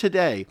 Even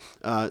today,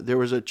 there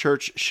was a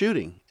church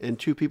shooting, and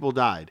 2 people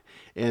died.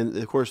 And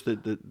of course,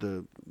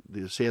 the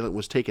the assailant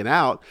was taken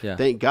out. Yeah.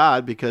 Thank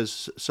God,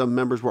 because some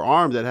members were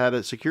armed that had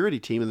a security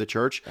team in the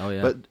church. Oh,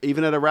 yeah. But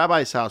even at a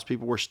rabbi's house,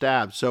 people were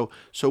stabbed. So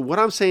what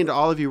I'm saying to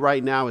all of you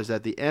right now is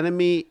that the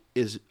enemy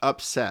is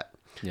upset.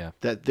 Yeah.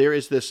 That there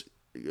is this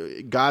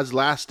God's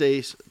last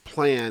days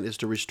plan is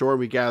to restore and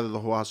regather the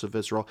whole house of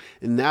Israel.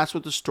 And that's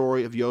what the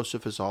story of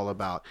Joseph is all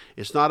about.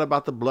 It's not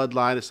about the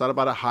bloodline. It's not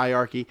about a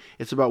hierarchy.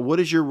 It's about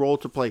what is your role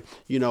to play.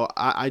 You know,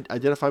 I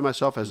identify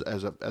myself as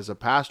a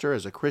pastor,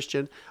 as a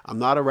Christian. I'm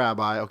not a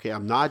rabbi. Okay,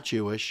 I'm not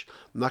Jewish.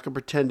 I'm not going to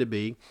pretend to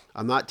be.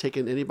 I'm not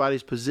taking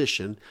anybody's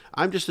position.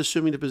 I'm just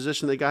assuming the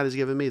position that God has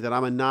given me, that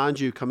I'm a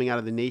non-Jew coming out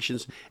of the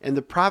nations. And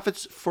the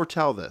prophets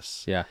foretell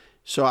this. Yeah.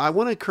 So I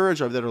want to encourage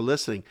all that are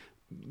listening.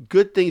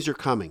 Good things are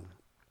coming.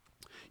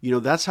 You know,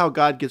 that's how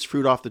God gets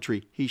fruit off the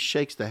tree. He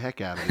shakes the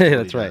heck out of it.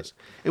 That's right.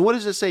 And what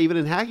does it say? Even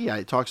in Haggai,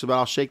 it talks about,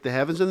 I'll shake the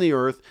heavens and the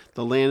earth,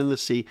 the land and the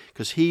sea,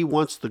 because he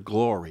wants the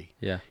glory.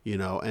 Yeah. You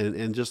know,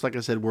 and just like I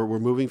said, we're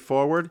moving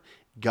forward.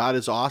 God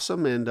is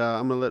awesome. And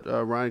I'm going to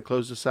let Ryan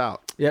close this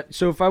out. Yeah.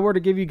 So if I were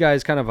to give you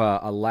guys kind of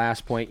a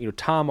last point, you know,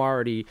 Tom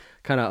already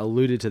kind of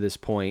alluded to this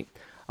point.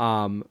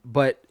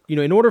 But, you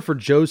know, in order for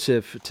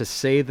Joseph to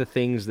say the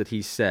things that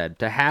he said,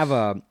 to have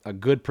a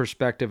good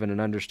perspective and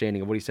an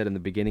understanding of what he said in the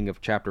beginning of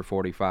chapter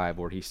 45,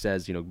 where he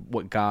says, you know,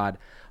 what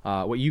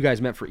you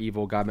guys meant for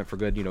evil, God meant for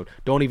good, you know,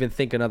 don't even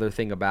think another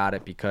thing about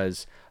it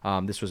because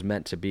this was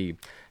meant to be.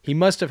 He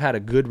must have had a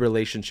good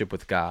relationship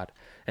with God.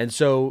 And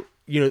so,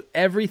 you know,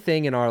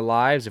 everything in our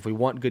lives, if we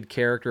want good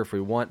character, if we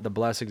want the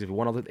blessings, if we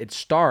want all that, it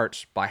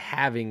starts by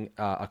having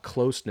a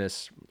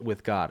closeness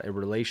with God, a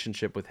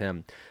relationship with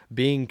him,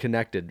 being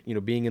connected, you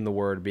know, being in the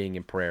Word, being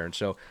in prayer. And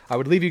so I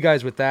would leave you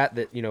guys with that,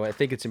 you know, I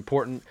think it's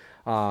important.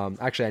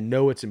 Actually, I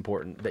know it's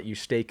important that you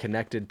stay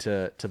connected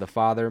to the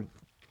Father,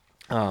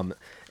 and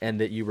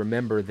that you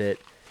remember that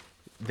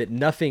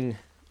nothing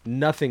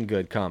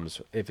good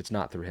comes if it's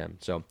not through him.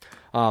 So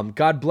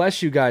God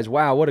bless you guys.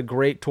 Wow, what a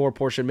great Torah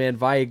portion, man.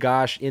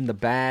 Vayigash in the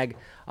bag.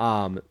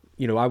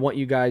 You know, I want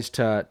you guys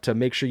to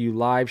make sure you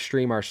live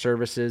stream our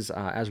services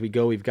as we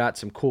go. We've got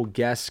some cool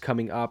guests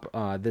coming up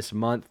this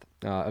month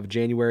of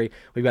January.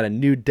 We've got a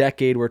new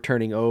decade we're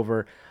turning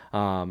over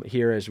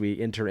here as we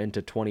enter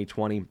into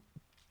 2020.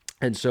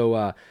 And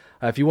so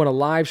if you want to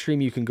live stream,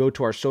 you can go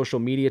to our social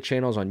media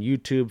channels on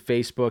YouTube,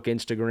 Facebook,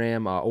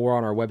 Instagram, or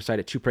on our website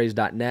at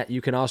twopraise.net.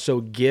 You can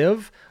also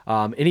give.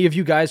 Any of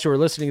you guys who are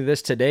listening to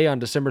this today on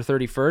December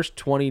 31st,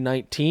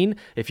 2019,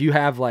 if you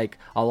have like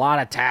a lot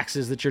of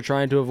taxes that you're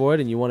trying to avoid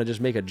and you want to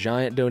just make a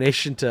giant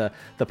donation to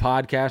the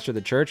podcast or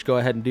the church, go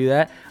ahead and do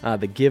that.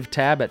 The Give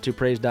tab at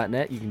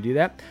twopraise.net, you can do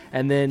that.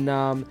 And then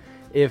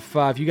if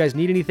you guys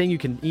need anything, you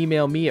can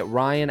email me at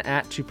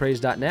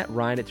ryan@twopraise.net,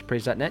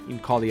 ryan@twopraise.net. You can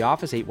call the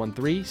office,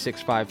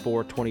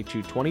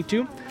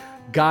 813-654-2222.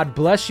 God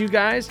bless you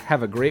guys.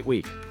 Have a great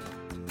week.